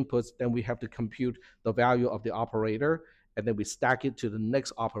two inputs, then we have to compute the value of the operator, and then we stack it to the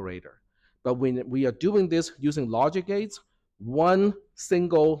next operator. But when we are doing this using logic gates, one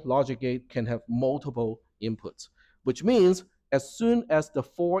single logic gate can have multiple inputs, which means as soon as the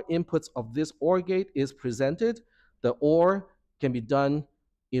four inputs of this OR gate is presented, the OR can be done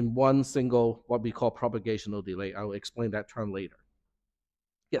in one single, what we call propagational delay. I will explain that term later.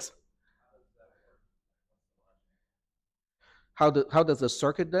 Yes. How does the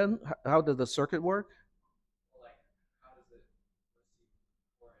circuit then? How does the circuit work?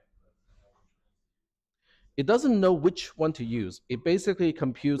 It doesn't know which one to use. It basically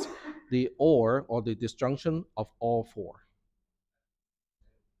computes the or the disjunction of all four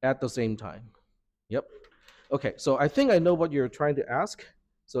at the same time. Yep. Okay, so I think I know what you're trying to ask.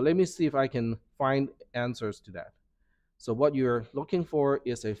 So let me see if I can find answers to that. So what you're looking for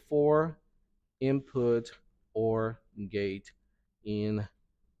is a four input OR gate in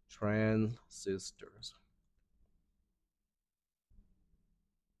transistors.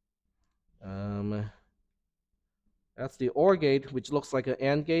 That's the OR gate, which looks like an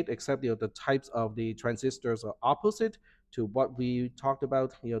AND gate, except the types of the transistors are opposite to what we talked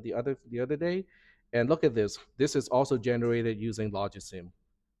about the other day. And look at this. This is also generated using Logisim.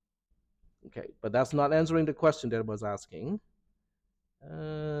 Okay, but that's not answering the question that I was asking.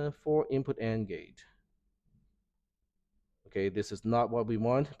 Four input AND gate. Okay, this is not what we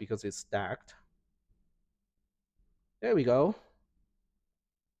want because it's stacked. There we go.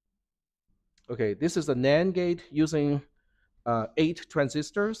 Okay, this is a NAND gate using 8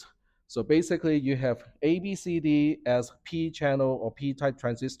 transistors. So basically, you have A, B, C, D as P channel or P type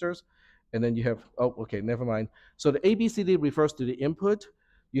transistors. And then you have, oh, okay, never mind. So the A, B, C, D refers to the input.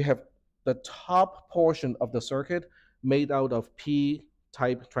 You have the top portion of the circuit made out of P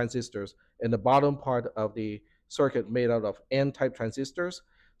type transistors, and the bottom part of the circuit made out of N type transistors.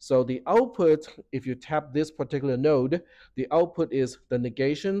 So the output, if you tap this particular node, the output is the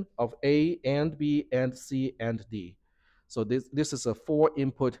negation of A and B and C and D. So this is a four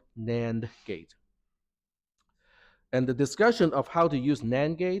input NAND gate. And the discussion of how to use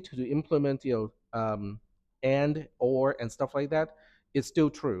NAND gate to implement AND, OR, and stuff like that is still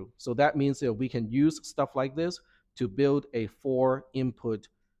true. So that means we can use stuff like this to build a four input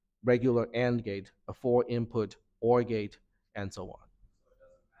regular AND gate, a four input OR gate, and so on.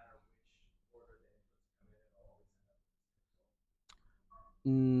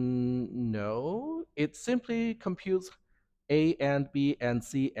 No, it simply computes A and B and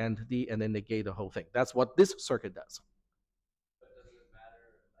C and D and then negate the whole thing. That's what this circuit does.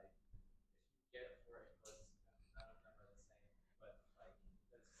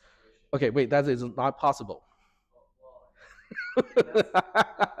 Okay, wait, that is not possible.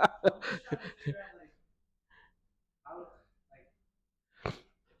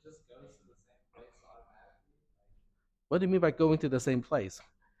 What do you mean by going to the same place?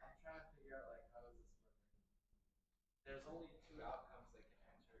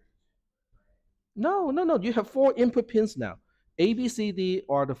 No, no, no. You have four input pins now. A, B, C, D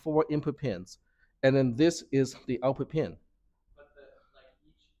are the four input pins, and then this is the output pin.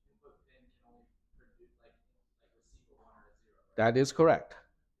 That is correct.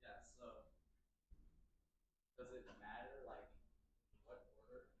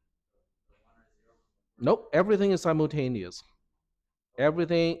 Nope, everything is simultaneous.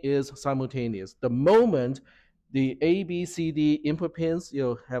 Everything is simultaneous. The moment the A, B, C, D input pins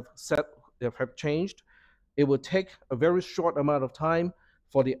have changed, it will take a very short amount of time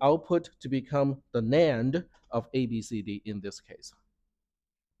for the output to become the NAND of A, B, C, D in this case.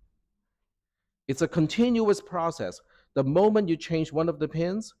 It's a continuous process. The moment you change one of the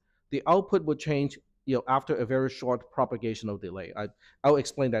pins, the output will change after a very short propagational delay. I'll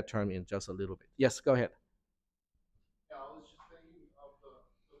explain that term in just a little bit. Yes, go ahead. Yeah, I was just thinking of the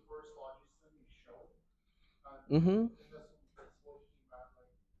first logic system you showed. Mm-hmm. And that's what he meant.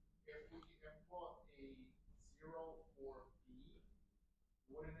 Like, if we input a 0 for B,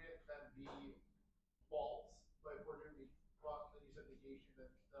 wouldn't it then be false? But if we're doing well, then you said negation, then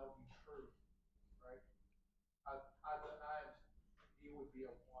that would be true, right? At the end, B would be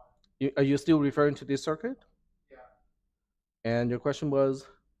a 1. Are you still referring to this circuit? Yeah. And your question was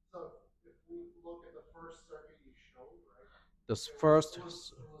So if we look at the first circuit you showed, right? the It first.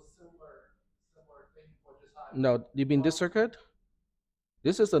 was similar thing, but just had No, you mean this circuit?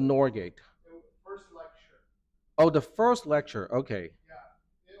 This is a NOR gate. first lecture. Oh, the first lecture. Okay.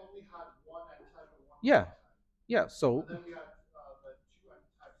 Yeah, it only had one N type and one Yeah. P type. Yeah. So And then we had the two N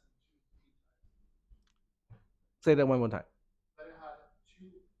types and two P types. say that one more time. Then it had two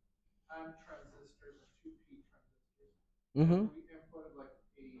N transistors and two P transistors. Mm-hmm. We inputted like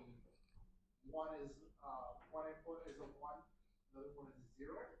a one is one input is a one, another one is a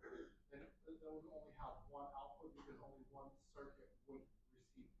zero. Then it would only have one output because only one circuit would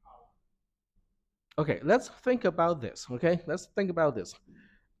receive power. Okay, let's think about this. Okay, let's think about this.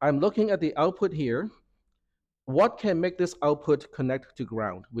 I'm looking at the output here. What can make this output connect to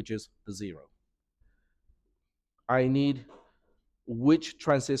ground, which is the zero? I need which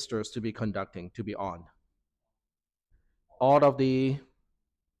transistors to be conducting, to be on? All of the.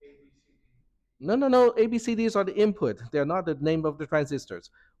 No. ABCDs are the input. They're not the name of the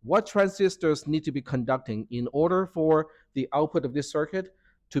transistors. What transistors need to be conducting in order for the output of this circuit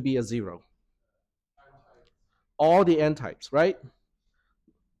to be a zero? All the N types, right?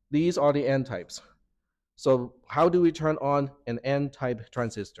 These are the N types. So how do we turn on an N-type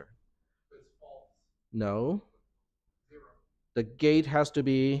transistor? It's false. No. Zero. The gate has to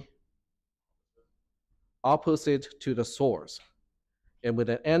be opposite to the source. And with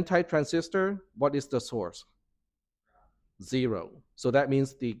an N-type transistor, what is the source? Zero. So that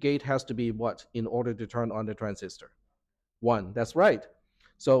means the gate has to be what in order to turn on the transistor? 1. That's right.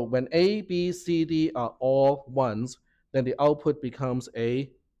 So when A, B, C, D are all ones, then the output becomes a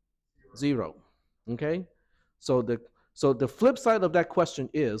 0. Okay? So the flip side of that question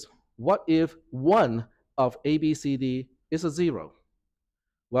is, what if one of A, B, C, D is a 0?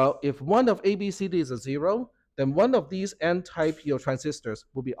 Well, if one of A, B, C, D is a 0, then one of these N-type transistors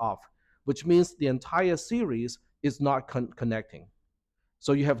will be off, which means the entire series is not connecting.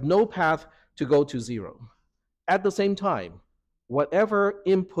 So you have no path to go to 0. At the same time, whatever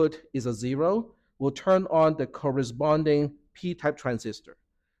input is a 0 will turn on the corresponding P-type transistor,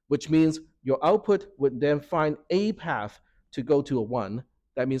 which means your output would then find a path to go to a 1.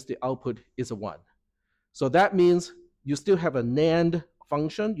 That means the output is a 1. So that means you still have a NAND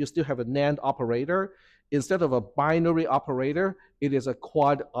function, you still have a NAND operator. Instead of a binary operator, it is a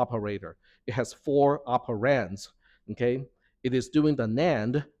quad operator. It has 4 operands. Okay? It is doing the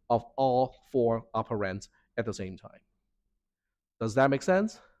NAND of all 4 operands at the same time. Does that make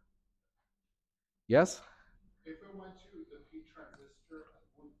sense? Yes? If it went to the P transistor,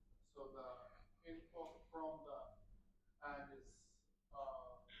 so the input from the and is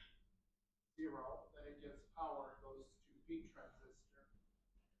 0, then it gets power, goes to P transistor.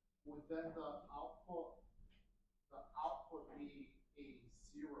 Would then the output be a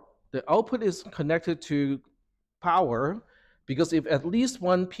 0? The output is connected to power because if at least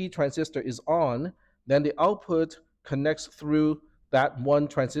one P transistor is on, then the output connects through that one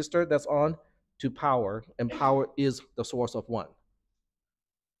transistor that's on to power, and power is the source of 1.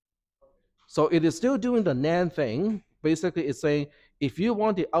 So it is still doing the NAND thing. Basically, it's saying if you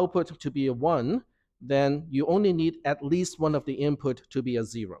want the output to be a 1, then you only need at least one of the input to be a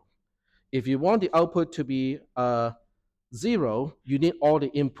 0. If you want the output to be a 0, you need all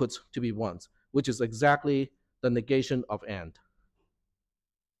the inputs to be 1s, which is exactly the negation of AND.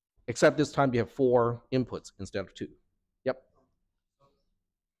 Except this time you have 4 inputs instead of 2. Yep.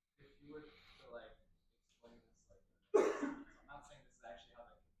 If you were to like explain this like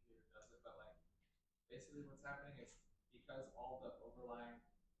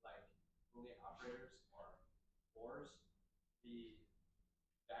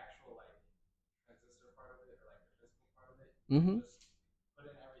Mm-hmm.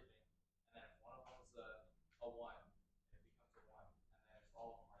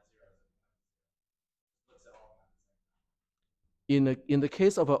 In the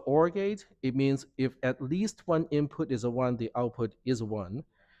case of an OR gate, it means if at least one input is a one, the output is a one.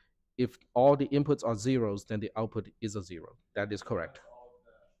 If all the inputs are zeros, then the output is a zero. That is correct.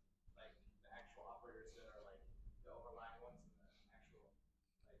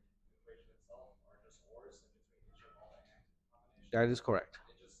 That is correct.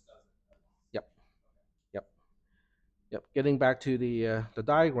 Yep. Yep. Yep. Getting back to the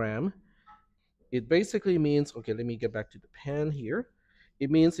diagram, it basically means, okay, let me get back to the pen here. It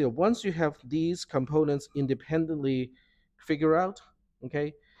means that once you have these components independently figured out,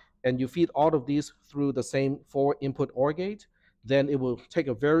 okay, and you feed all of these through the same four input OR gate, then it will take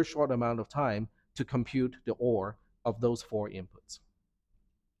a very short amount of time to compute the OR of those four inputs.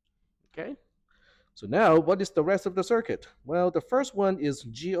 Okay, so now what is the rest of the circuit? Well, the first one is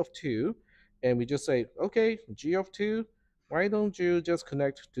G of 2, and we just say, okay, G of 2, why don't you just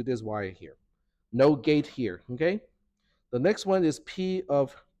connect to this wire here? No gate here, okay? The next one is P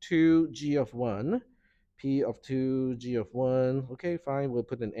of 2, G of 1. P of 2, G of 1. Okay, fine, we'll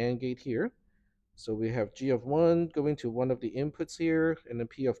put an AND gate here. So we have G of 1 going to one of the inputs here, and then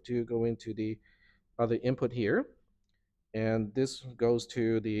P of 2 going to the other input here. And this goes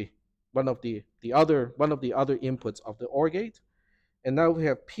to the one of the other inputs of the OR gate. And now we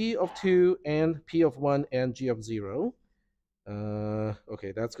have P of 2 and P of 1 and G of 0.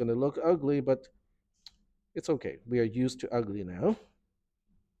 Okay, that's going to look ugly, but it's okay. We are used to ugly now.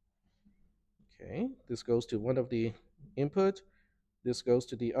 Okay, this goes to one of the input, this goes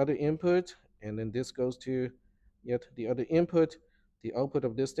to the other input, and then this goes to yet the other input. The output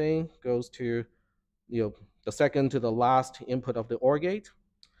of this thing goes to the second to the last input of the OR gate.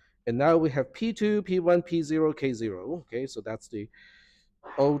 And now we have P2, P1, P0, K0. Okay, so that's the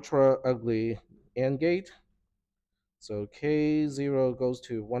ultra ugly AND gate. So K0 goes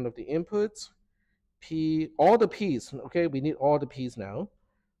to one of the inputs. All the P's, okay, we need all the P's now.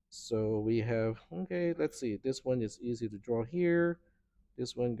 So we have, okay, let's see, this one is easy to draw here.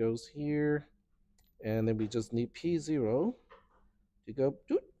 This one goes here. And then we just need P0 to go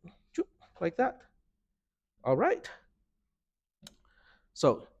doot, doot, like that. All right.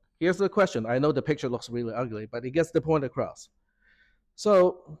 So here's the question. I know the picture looks really ugly, but it gets the point across.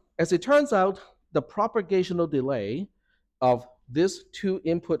 So as it turns out, the propagational delay of this two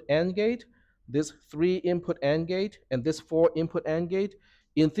input AND gate, this three input AND gate, and this four input AND gate,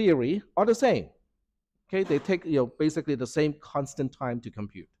 in theory, are the same. Okay, they take basically the same constant time to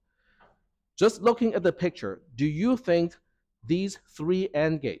compute. Just looking at the picture, do you think these three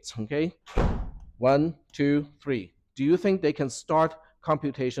AND gates, okay, 1, 2, 3, do you think they can start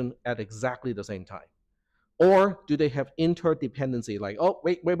computation at exactly the same time? Or do they have interdependency, like, oh,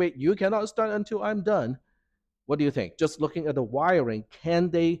 wait, you cannot start until I'm done? What do you think? Just looking at the wiring, can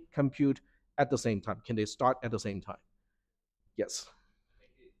they compute at the same time? Can they start at the same time? Yes.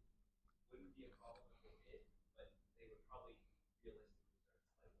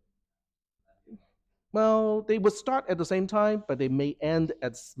 Well, they would start at the same time, but they may end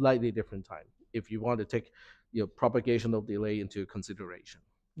at slightly different time if you want to take propagational delay into consideration.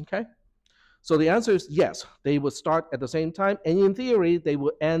 Okay? So the answer is yes, they would start at the same time, and in theory, they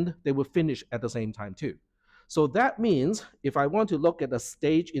will finish at the same time too. So that means if I want to look at a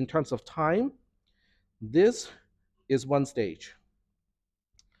stage in terms of time, this is one stage.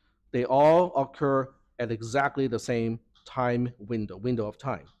 They all occur at exactly the same time window of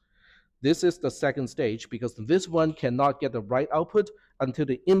time. This is the second stage because this one cannot get the right output until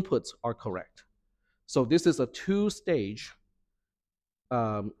the inputs are correct. So this is a two-stage,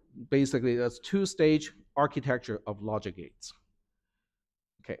 basically a two-stage architecture of logic gates.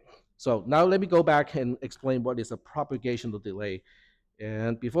 Okay, so now let me go back and explain what is a propagational delay.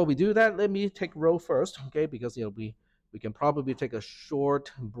 And before we do that, let me take row first, okay? Because we can probably take a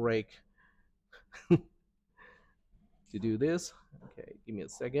short break to do this. Okay, give me a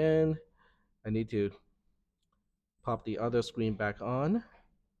second. I need to pop the other screen back on.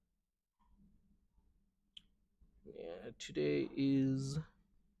 Yeah, today is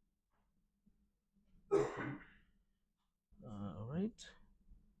all right.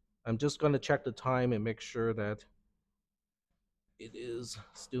 I'm just going to check the time and make sure that it is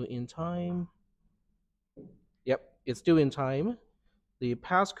still in time. Yep, it's still in time. The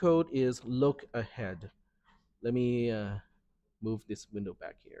passcode is look ahead. Let me move this window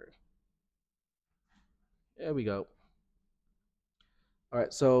back here. There we go. All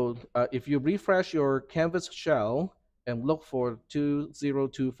right, so if you refresh your Canvas shell and look for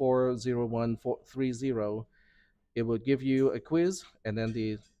 20240130, it will give you a quiz, and then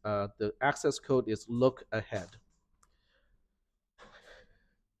the access code is look ahead,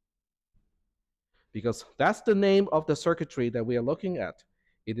 because that's the name of the circuitry that we are looking at.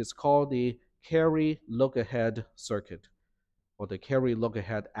 It is called the carry look ahead circuit, or the carry look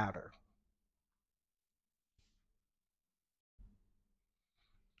ahead adder.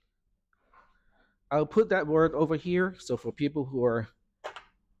 I'll put that word over here, so for people who are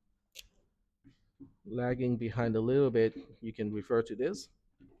lagging behind a little bit, you can refer to this.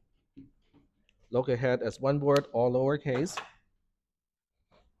 Look ahead as one word, all lowercase.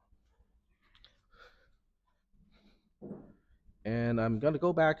 And I'm going to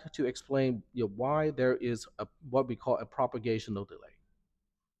go back to explain why there is what we call a propagational delay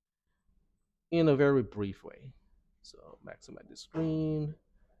in a very brief way. So maximize the screen.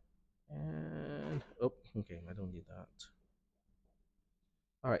 And, oh, okay, I don't need that.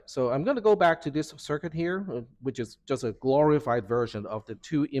 All right, so I'm going to go back to this circuit here, which is just a glorified version of the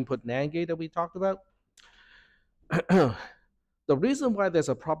two input NAND gate that we talked about. The reason why there's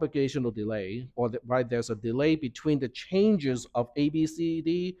a propagational delay, or why there's a delay between the changes of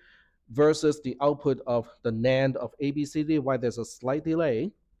ABCD versus the output of the NAND of ABCD, why there's a slight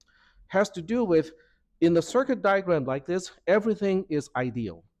delay, has to do with, in the circuit diagram like this, everything is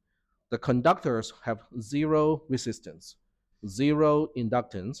ideal. The conductors have zero resistance, zero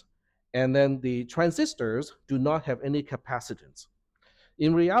inductance, and then the transistors do not have any capacitance.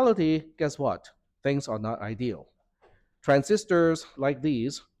 In reality, guess what? Things are not ideal. Transistors like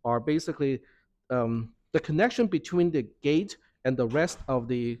these are basically the connection between the gate and the rest of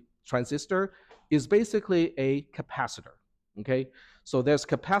the transistor is basically a capacitor. Okay, so there's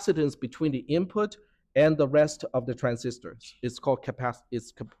capacitance between the input and the rest of the transistors. It's called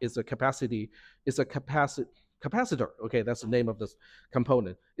it's a capacity. It's a capacitor. Okay, that's the name of this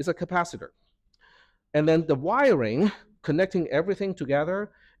component. It's a capacitor. And then the wiring connecting everything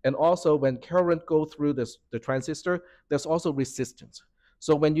together, and also when current go through the transistor, there's also resistance.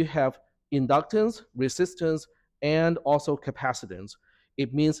 So when you have inductance, resistance, and also capacitance,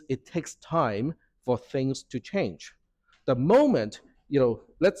 it means it takes time for things to change. The moment,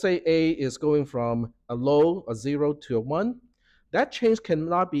 let's say A is going from a low, a 0 to a 1, that change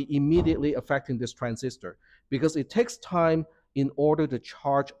cannot be immediately affecting this transistor because it takes time in order to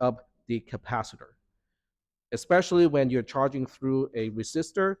charge up the capacitor. Especially when you're charging through a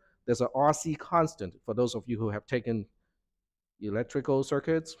resistor, there's an RC constant. For those of you who have taken electrical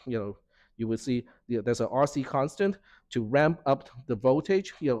circuits, you will see there's an RC constant to ramp up the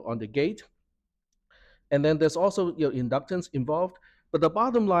voltage on the gate. And then there's also inductance involved. But the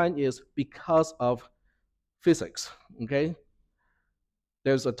bottom line is, because of physics, okay,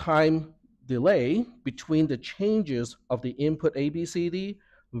 there's a time delay between the changes of the input ABCD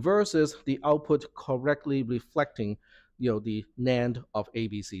versus the output correctly reflecting the NAND of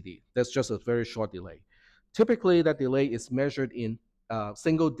ABCD. That's just a very short delay. Typically, that delay is measured in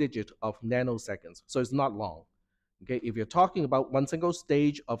single digit of nanoseconds, so it's not long. Okay, if you're talking about one single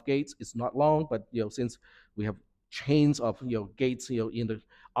stage of gates, it's not long, but since we have chains of gates in the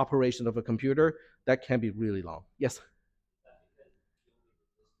operation of a computer, that can be really long. Yes.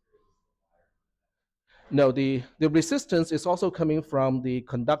 No, the resistance is also coming from the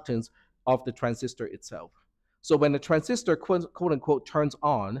conductance of the transistor itself. So when the transistor quote unquote turns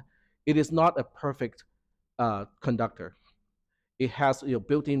on, it is not a perfect conductor. It has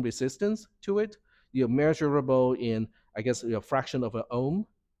built-in resistance to it, measurable in, I guess, a fraction of an ohm.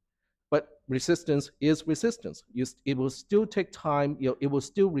 But resistance is resistance. It will still take time. It will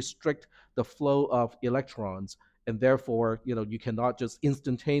still restrict the flow of electrons, and therefore, you cannot just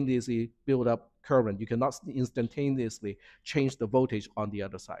instantaneously build up current. You cannot instantaneously change the voltage on the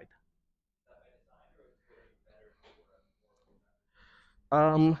other side.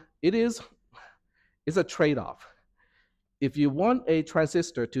 It is. It's a trade-off. If you want a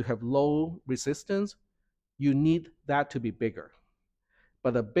transistor to have low resistance, you need that to be bigger.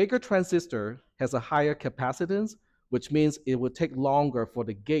 But a bigger transistor has a higher capacitance, which means it will take longer for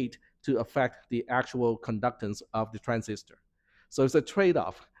the gate to affect the actual conductance of the transistor. So it's a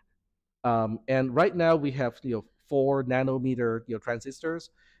trade-off. And right now we have 4 nanometer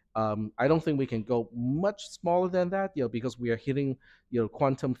transistors. I don't think we can go much smaller than that, because we are hitting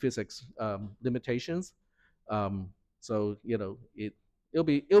quantum physics limitations. So it'll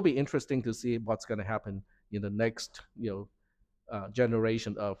be interesting to see what's going to happen in the next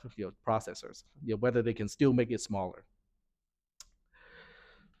generation of processors, whether they can still make it smaller.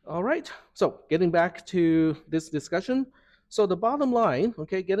 All right, so getting back to this discussion. So the bottom line,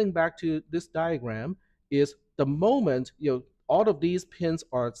 okay, getting back to this diagram, is the moment all of these pins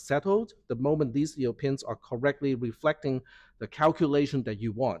are settled, the moment these pins are correctly reflecting the calculation that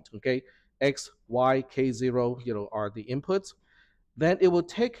you want, okay, x, y, k0, are the inputs, then it will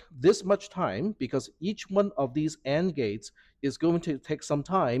take this much time because each one of these AND gates is going to take some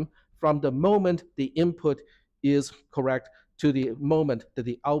time from the moment the input is correct to the moment that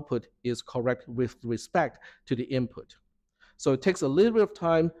the output is correct with respect to the input. So it takes a little bit of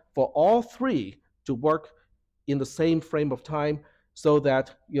time for all three to work in the same frame of time so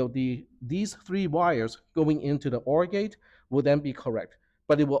that these three wires going into the OR gate will then be correct.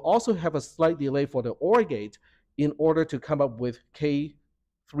 But it will also have a slight delay for the OR gate in order to come up with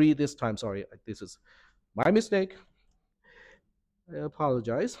K3 this time. Sorry, this is my mistake. I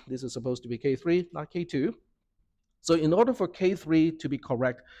apologize. This is supposed to be K3, not K2. So in order for K3 to be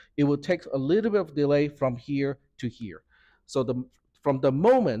correct, it will take a little bit of delay from here to here. So from the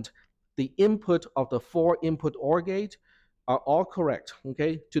moment the input of the 4-input OR gate are all correct,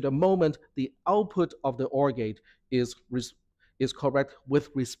 okay, to the moment the output of the OR gate is correct with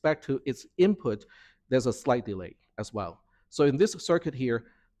respect to its input, there's a slight delay as well. So in this circuit here,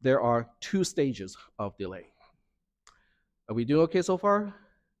 there are 2 stages of delay. Are we doing okay so far?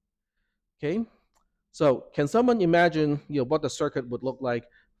 Okay. So can someone imagine what the circuit would look like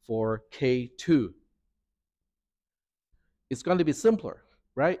for K2? It's going to be simpler,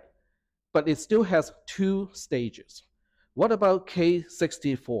 right? But it still has 2 stages. What about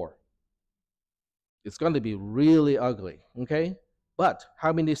K64? It's going to be really ugly, okay? But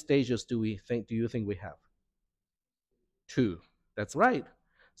how many stages do you think we have? 2. That's right.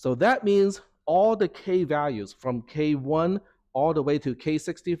 So that means all the K values from K1 all the way to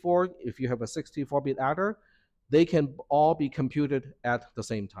K64, if you have a 64-bit adder, they can all be computed at the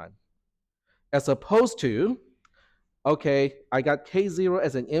same time. As opposed to, okay, I got K0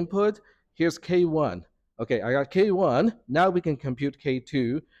 as an input, here's K1. Okay, I got K1, now we can compute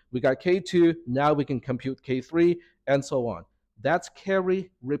K2. We got K2, now we can compute K3, and so on. That's carry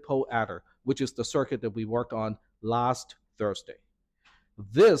ripple adder, which is the circuit that we worked on last Thursday.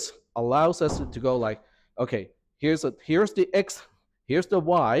 This allows us to go like, okay, here's the X, here's the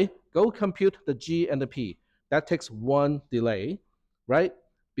Y, go compute the G and the P. That takes 1 delay, right?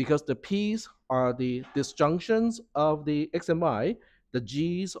 Because the P's are the disjunctions of the X and Y, the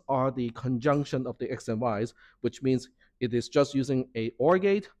G's are the conjunction of the X and Y's, which means it is just using a OR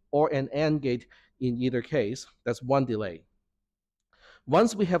gate or an AND gate in either case. That's 1 delay.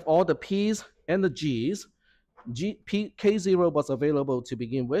 Once we have all the P's and the G's, K0 was available to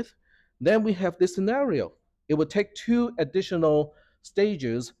begin with, then we have this scenario. It would take 2 additional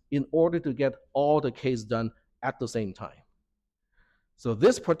stages in order to get all the K's done at the same time. So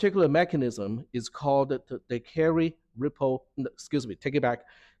this particular mechanism is called the carry ripple, take it back,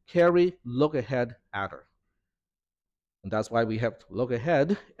 carry lookahead adder. And that's why we have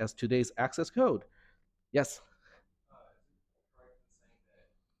lookahead as today's access code. Yes?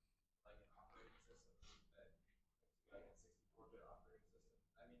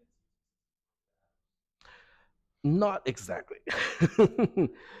 Not exactly.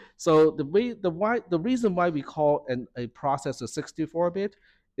 So the reason why we call a processor 64-bit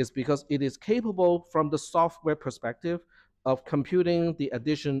is because it is capable from the software perspective of computing the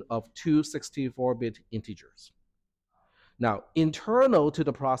addition of 2 64-bit integers. Now, internal to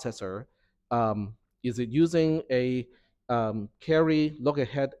the processor, is it using a carry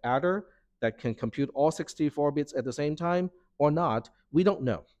lookahead adder that can compute all 64 bits at the same time or not? We don't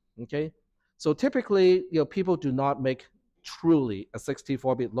know. Okay, so typically, people do not make truly a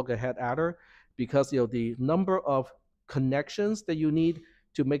 64-bit lookahead adder because the number of connections that you need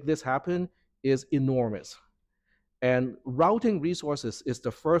to make this happen is enormous. And routing resources is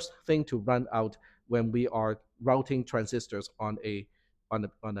the first thing to run out when we are routing transistors on an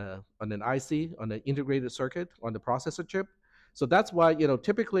IC, on an integrated circuit, on the processor chip. So that's why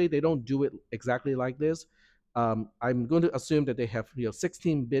typically they don't do it exactly like this. I'm going to assume that they have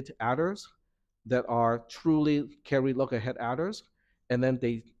 16-bit adders that are truly carry lookahead adders, and then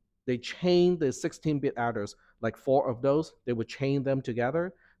they chain the 16-bit adders, like 4 of those, they would chain them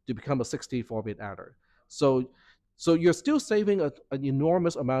together to become a 64-bit adder. So you're still saving an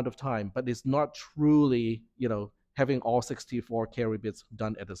enormous amount of time, but it's not truly, having all 64 carry bits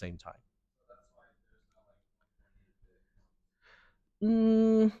done at the same time.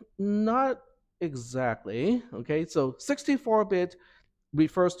 Not exactly. Okay, so 64-bit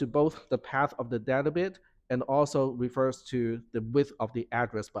refers to both the path of the data bit and also refers to the width of the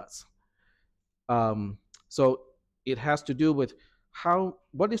address bus. So it has to do with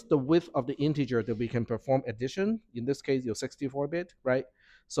what is the width of the integer that we can perform addition? In this case, your 64-bit, right?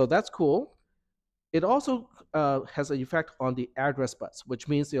 So that's cool. It also has an effect on the address bus, which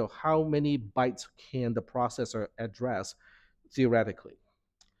means how many bytes can the processor address theoretically.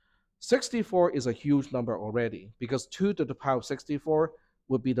 64 is a huge number already because 2 to the power of 64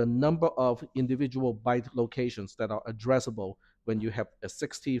 would be the number of individual byte locations that are addressable when you have a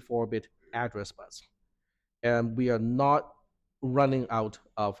 64-bit address bus. And we are not running out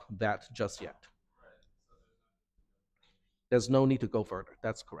of that just yet. There's no need to go further.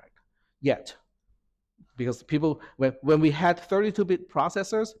 That's correct. Yet. Because people, when we had 32-bit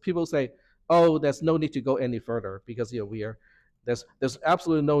processors, people say, oh, there's no need to go any further because there's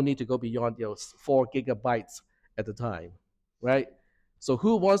absolutely no need to go beyond 4 GB at the time, right? So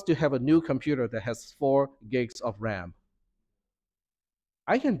who wants to have a new computer that has 4 GB of RAM?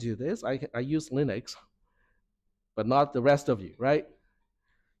 I can do this. I use Linux, but not the rest of you, right?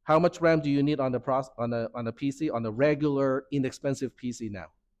 How much RAM do you need on a PC, on a regular inexpensive PC now?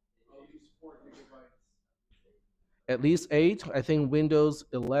 At least 8. I think Windows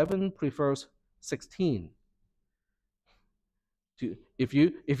 11 prefers 16. If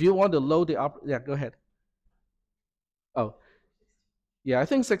you want to load yeah, go ahead. Oh, yeah, I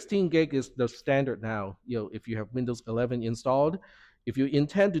think 16 gig is the standard now. If you have Windows 11 installed, if you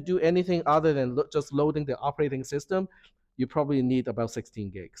intend to do anything other than just loading the operating system, you probably need about 16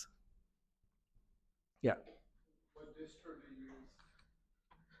 gigs. Yeah. What distro do you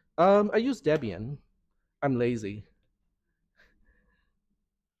use? I use Debian. I'm lazy.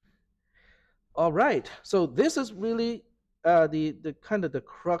 All right. So this is really the kind of the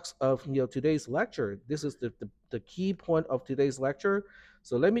crux of today's lecture. This is the key point of today's lecture.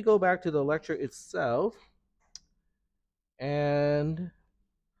 So let me go back to the lecture itself and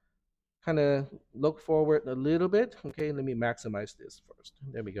kind of look forward a little bit. Okay, let me maximize this first.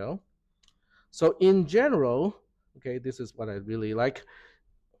 There we go. So in general, okay, this is what I really like.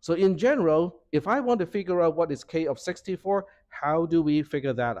 So in general, if I want to figure out what is k of 64, how do we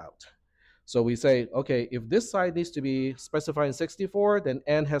figure that out? So we say, okay, if this side needs to be specified in 64, then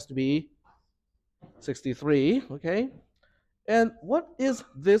n has to be 63, okay? And what is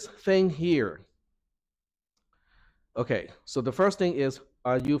this thing here? Okay, so the first thing is,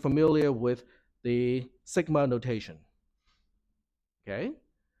 are you familiar with the sigma notation? Okay,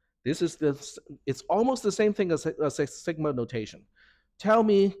 it's almost the same thing as a sigma notation. Tell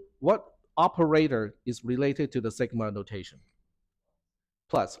me what operator is related to the sigma notation?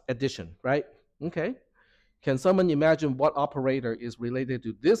 Plus, addition, right? Okay. Can someone imagine what operator is related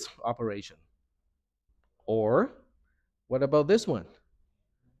to this operation? Or what about this one?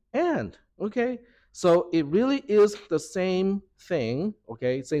 And, okay. So it really is the same thing,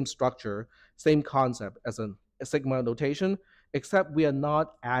 okay, same structure, same concept as a sigma notation, except we are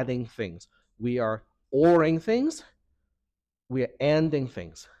not adding things. We are oring things, we are ending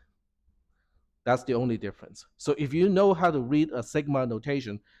things. That's the only difference. So if you know how to read a sigma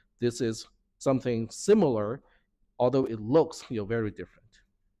notation, this is something similar, although it looks very different.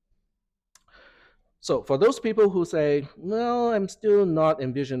 So for those people who say, well, I'm still not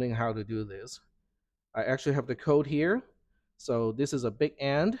envisioning how to do this, I actually have the code here. So this is a big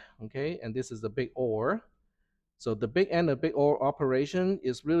AND, okay, and this is a big OR. So the big AND and big OR operation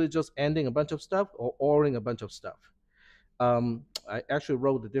is really just ANDing a bunch of stuff or ORing a bunch of stuff. I actually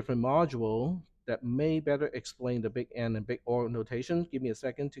wrote a different module that may better explain the big AND and big OR notation. Give me a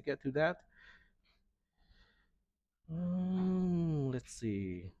second to get to that. Let's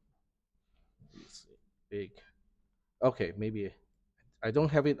see. Big. Okay, maybe I don't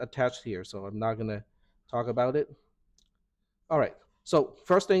have it attached here, so I'm not gonna talk about it. All right. So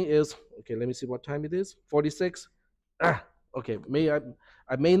first thing is, okay, let me see what time it is. 46. Okay,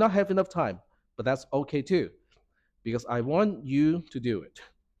 I may not have enough time, but that's okay too, because I want you to do it.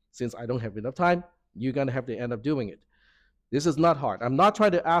 Since I don't have enough time, you're gonna have to end up doing it. This is not hard. I'm not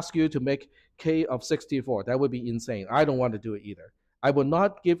trying to ask you to make k of 64. That would be insane. I don't want to do it either. I will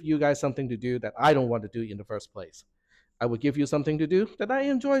not give you guys something to do that I don't want to do in the first place. I will give you something to do that I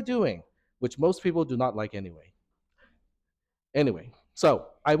enjoy doing, which most people do not like anyway. Anyway, so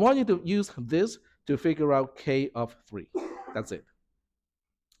I want you to use this to figure out k of 3. That's it.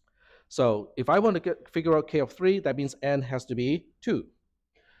 So if I want to figure out k of 3, that means n has to be 2.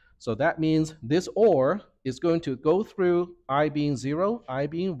 So that means this OR is going to go through I being 0, I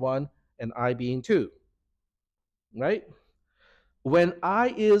being 1, and I being 2. Right? When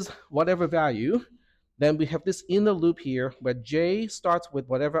I is whatever value, then we have this inner loop here where j starts with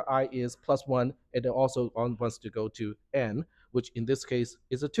whatever I is plus 1, and it also wants to go to n, which in this case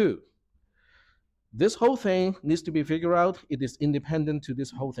is a 2. This whole thing needs to be figured out. It is independent to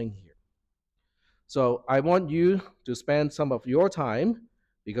this whole thing here. So I want you to spend some of your time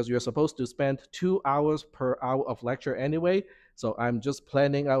because you're supposed to spend 2 hours per hour of lecture anyway. So I'm just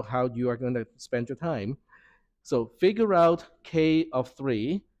planning out how you are going to spend your time. So figure out K of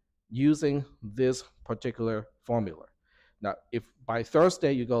 3 using this particular formula. Now, if by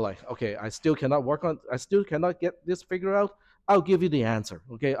Thursday you go like, okay, I still cannot get this figured out, I'll give you the answer.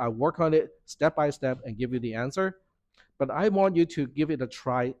 Okay, I'll work on it step by step and give you the answer. But I want you to give it a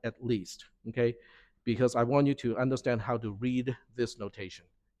try at least. Okay, because I want you to understand how to read this notation.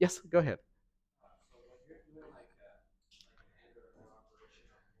 Yes, go ahead. So when you're doing like an and or operation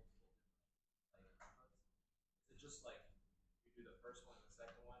on multiple like inputs, is it just like you do the first one, the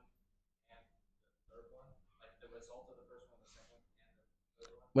second one, and the third one? Like the result of the first one, the second one, and the third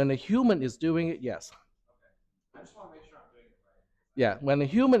one? When a human is doing it, yes. Okay. I just want to make sure I'm doing it right. Yeah, when a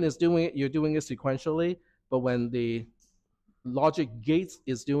human is doing it, you're doing it sequentially. But when the logic gates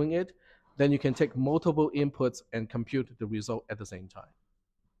is doing it, then you can take multiple inputs and compute the result at the same time.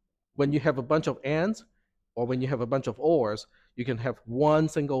 When you have a bunch of ands or when you have a bunch of ors, you can have one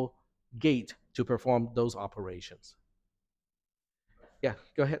single gate to perform those operations. Yeah,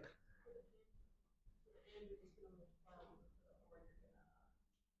 go ahead.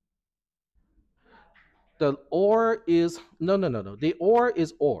 The or is no. The or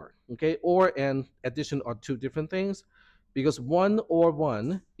is or. Okay, or and addition are two different things because one or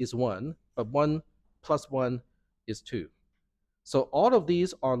one is one, but one plus one is two. So all of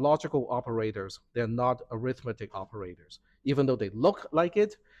these are logical operators. They're not arithmetic operators. Even though they look like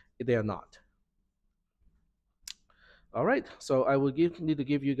it, they are not. All right, so I will need to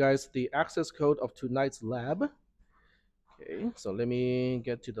give you guys the access code of tonight's lab. Okay, so let me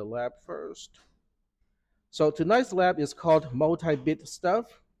get to the lab first. So tonight's lab is called multi-bit stuff.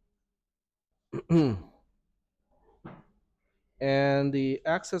 And the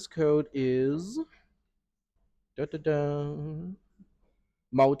access code is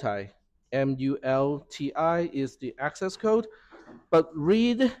multi. MULTI is the access code. But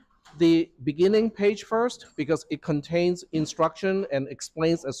read the beginning page first because it contains instruction and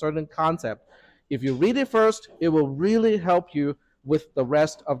explains a certain concept. If you read it first, it will really help you with the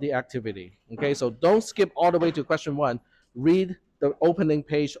rest of the activity. Okay, so don't skip all the way to question 1. Read the opening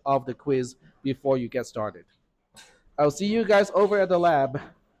page of the quiz before you get started. I'll see you guys over at the lab.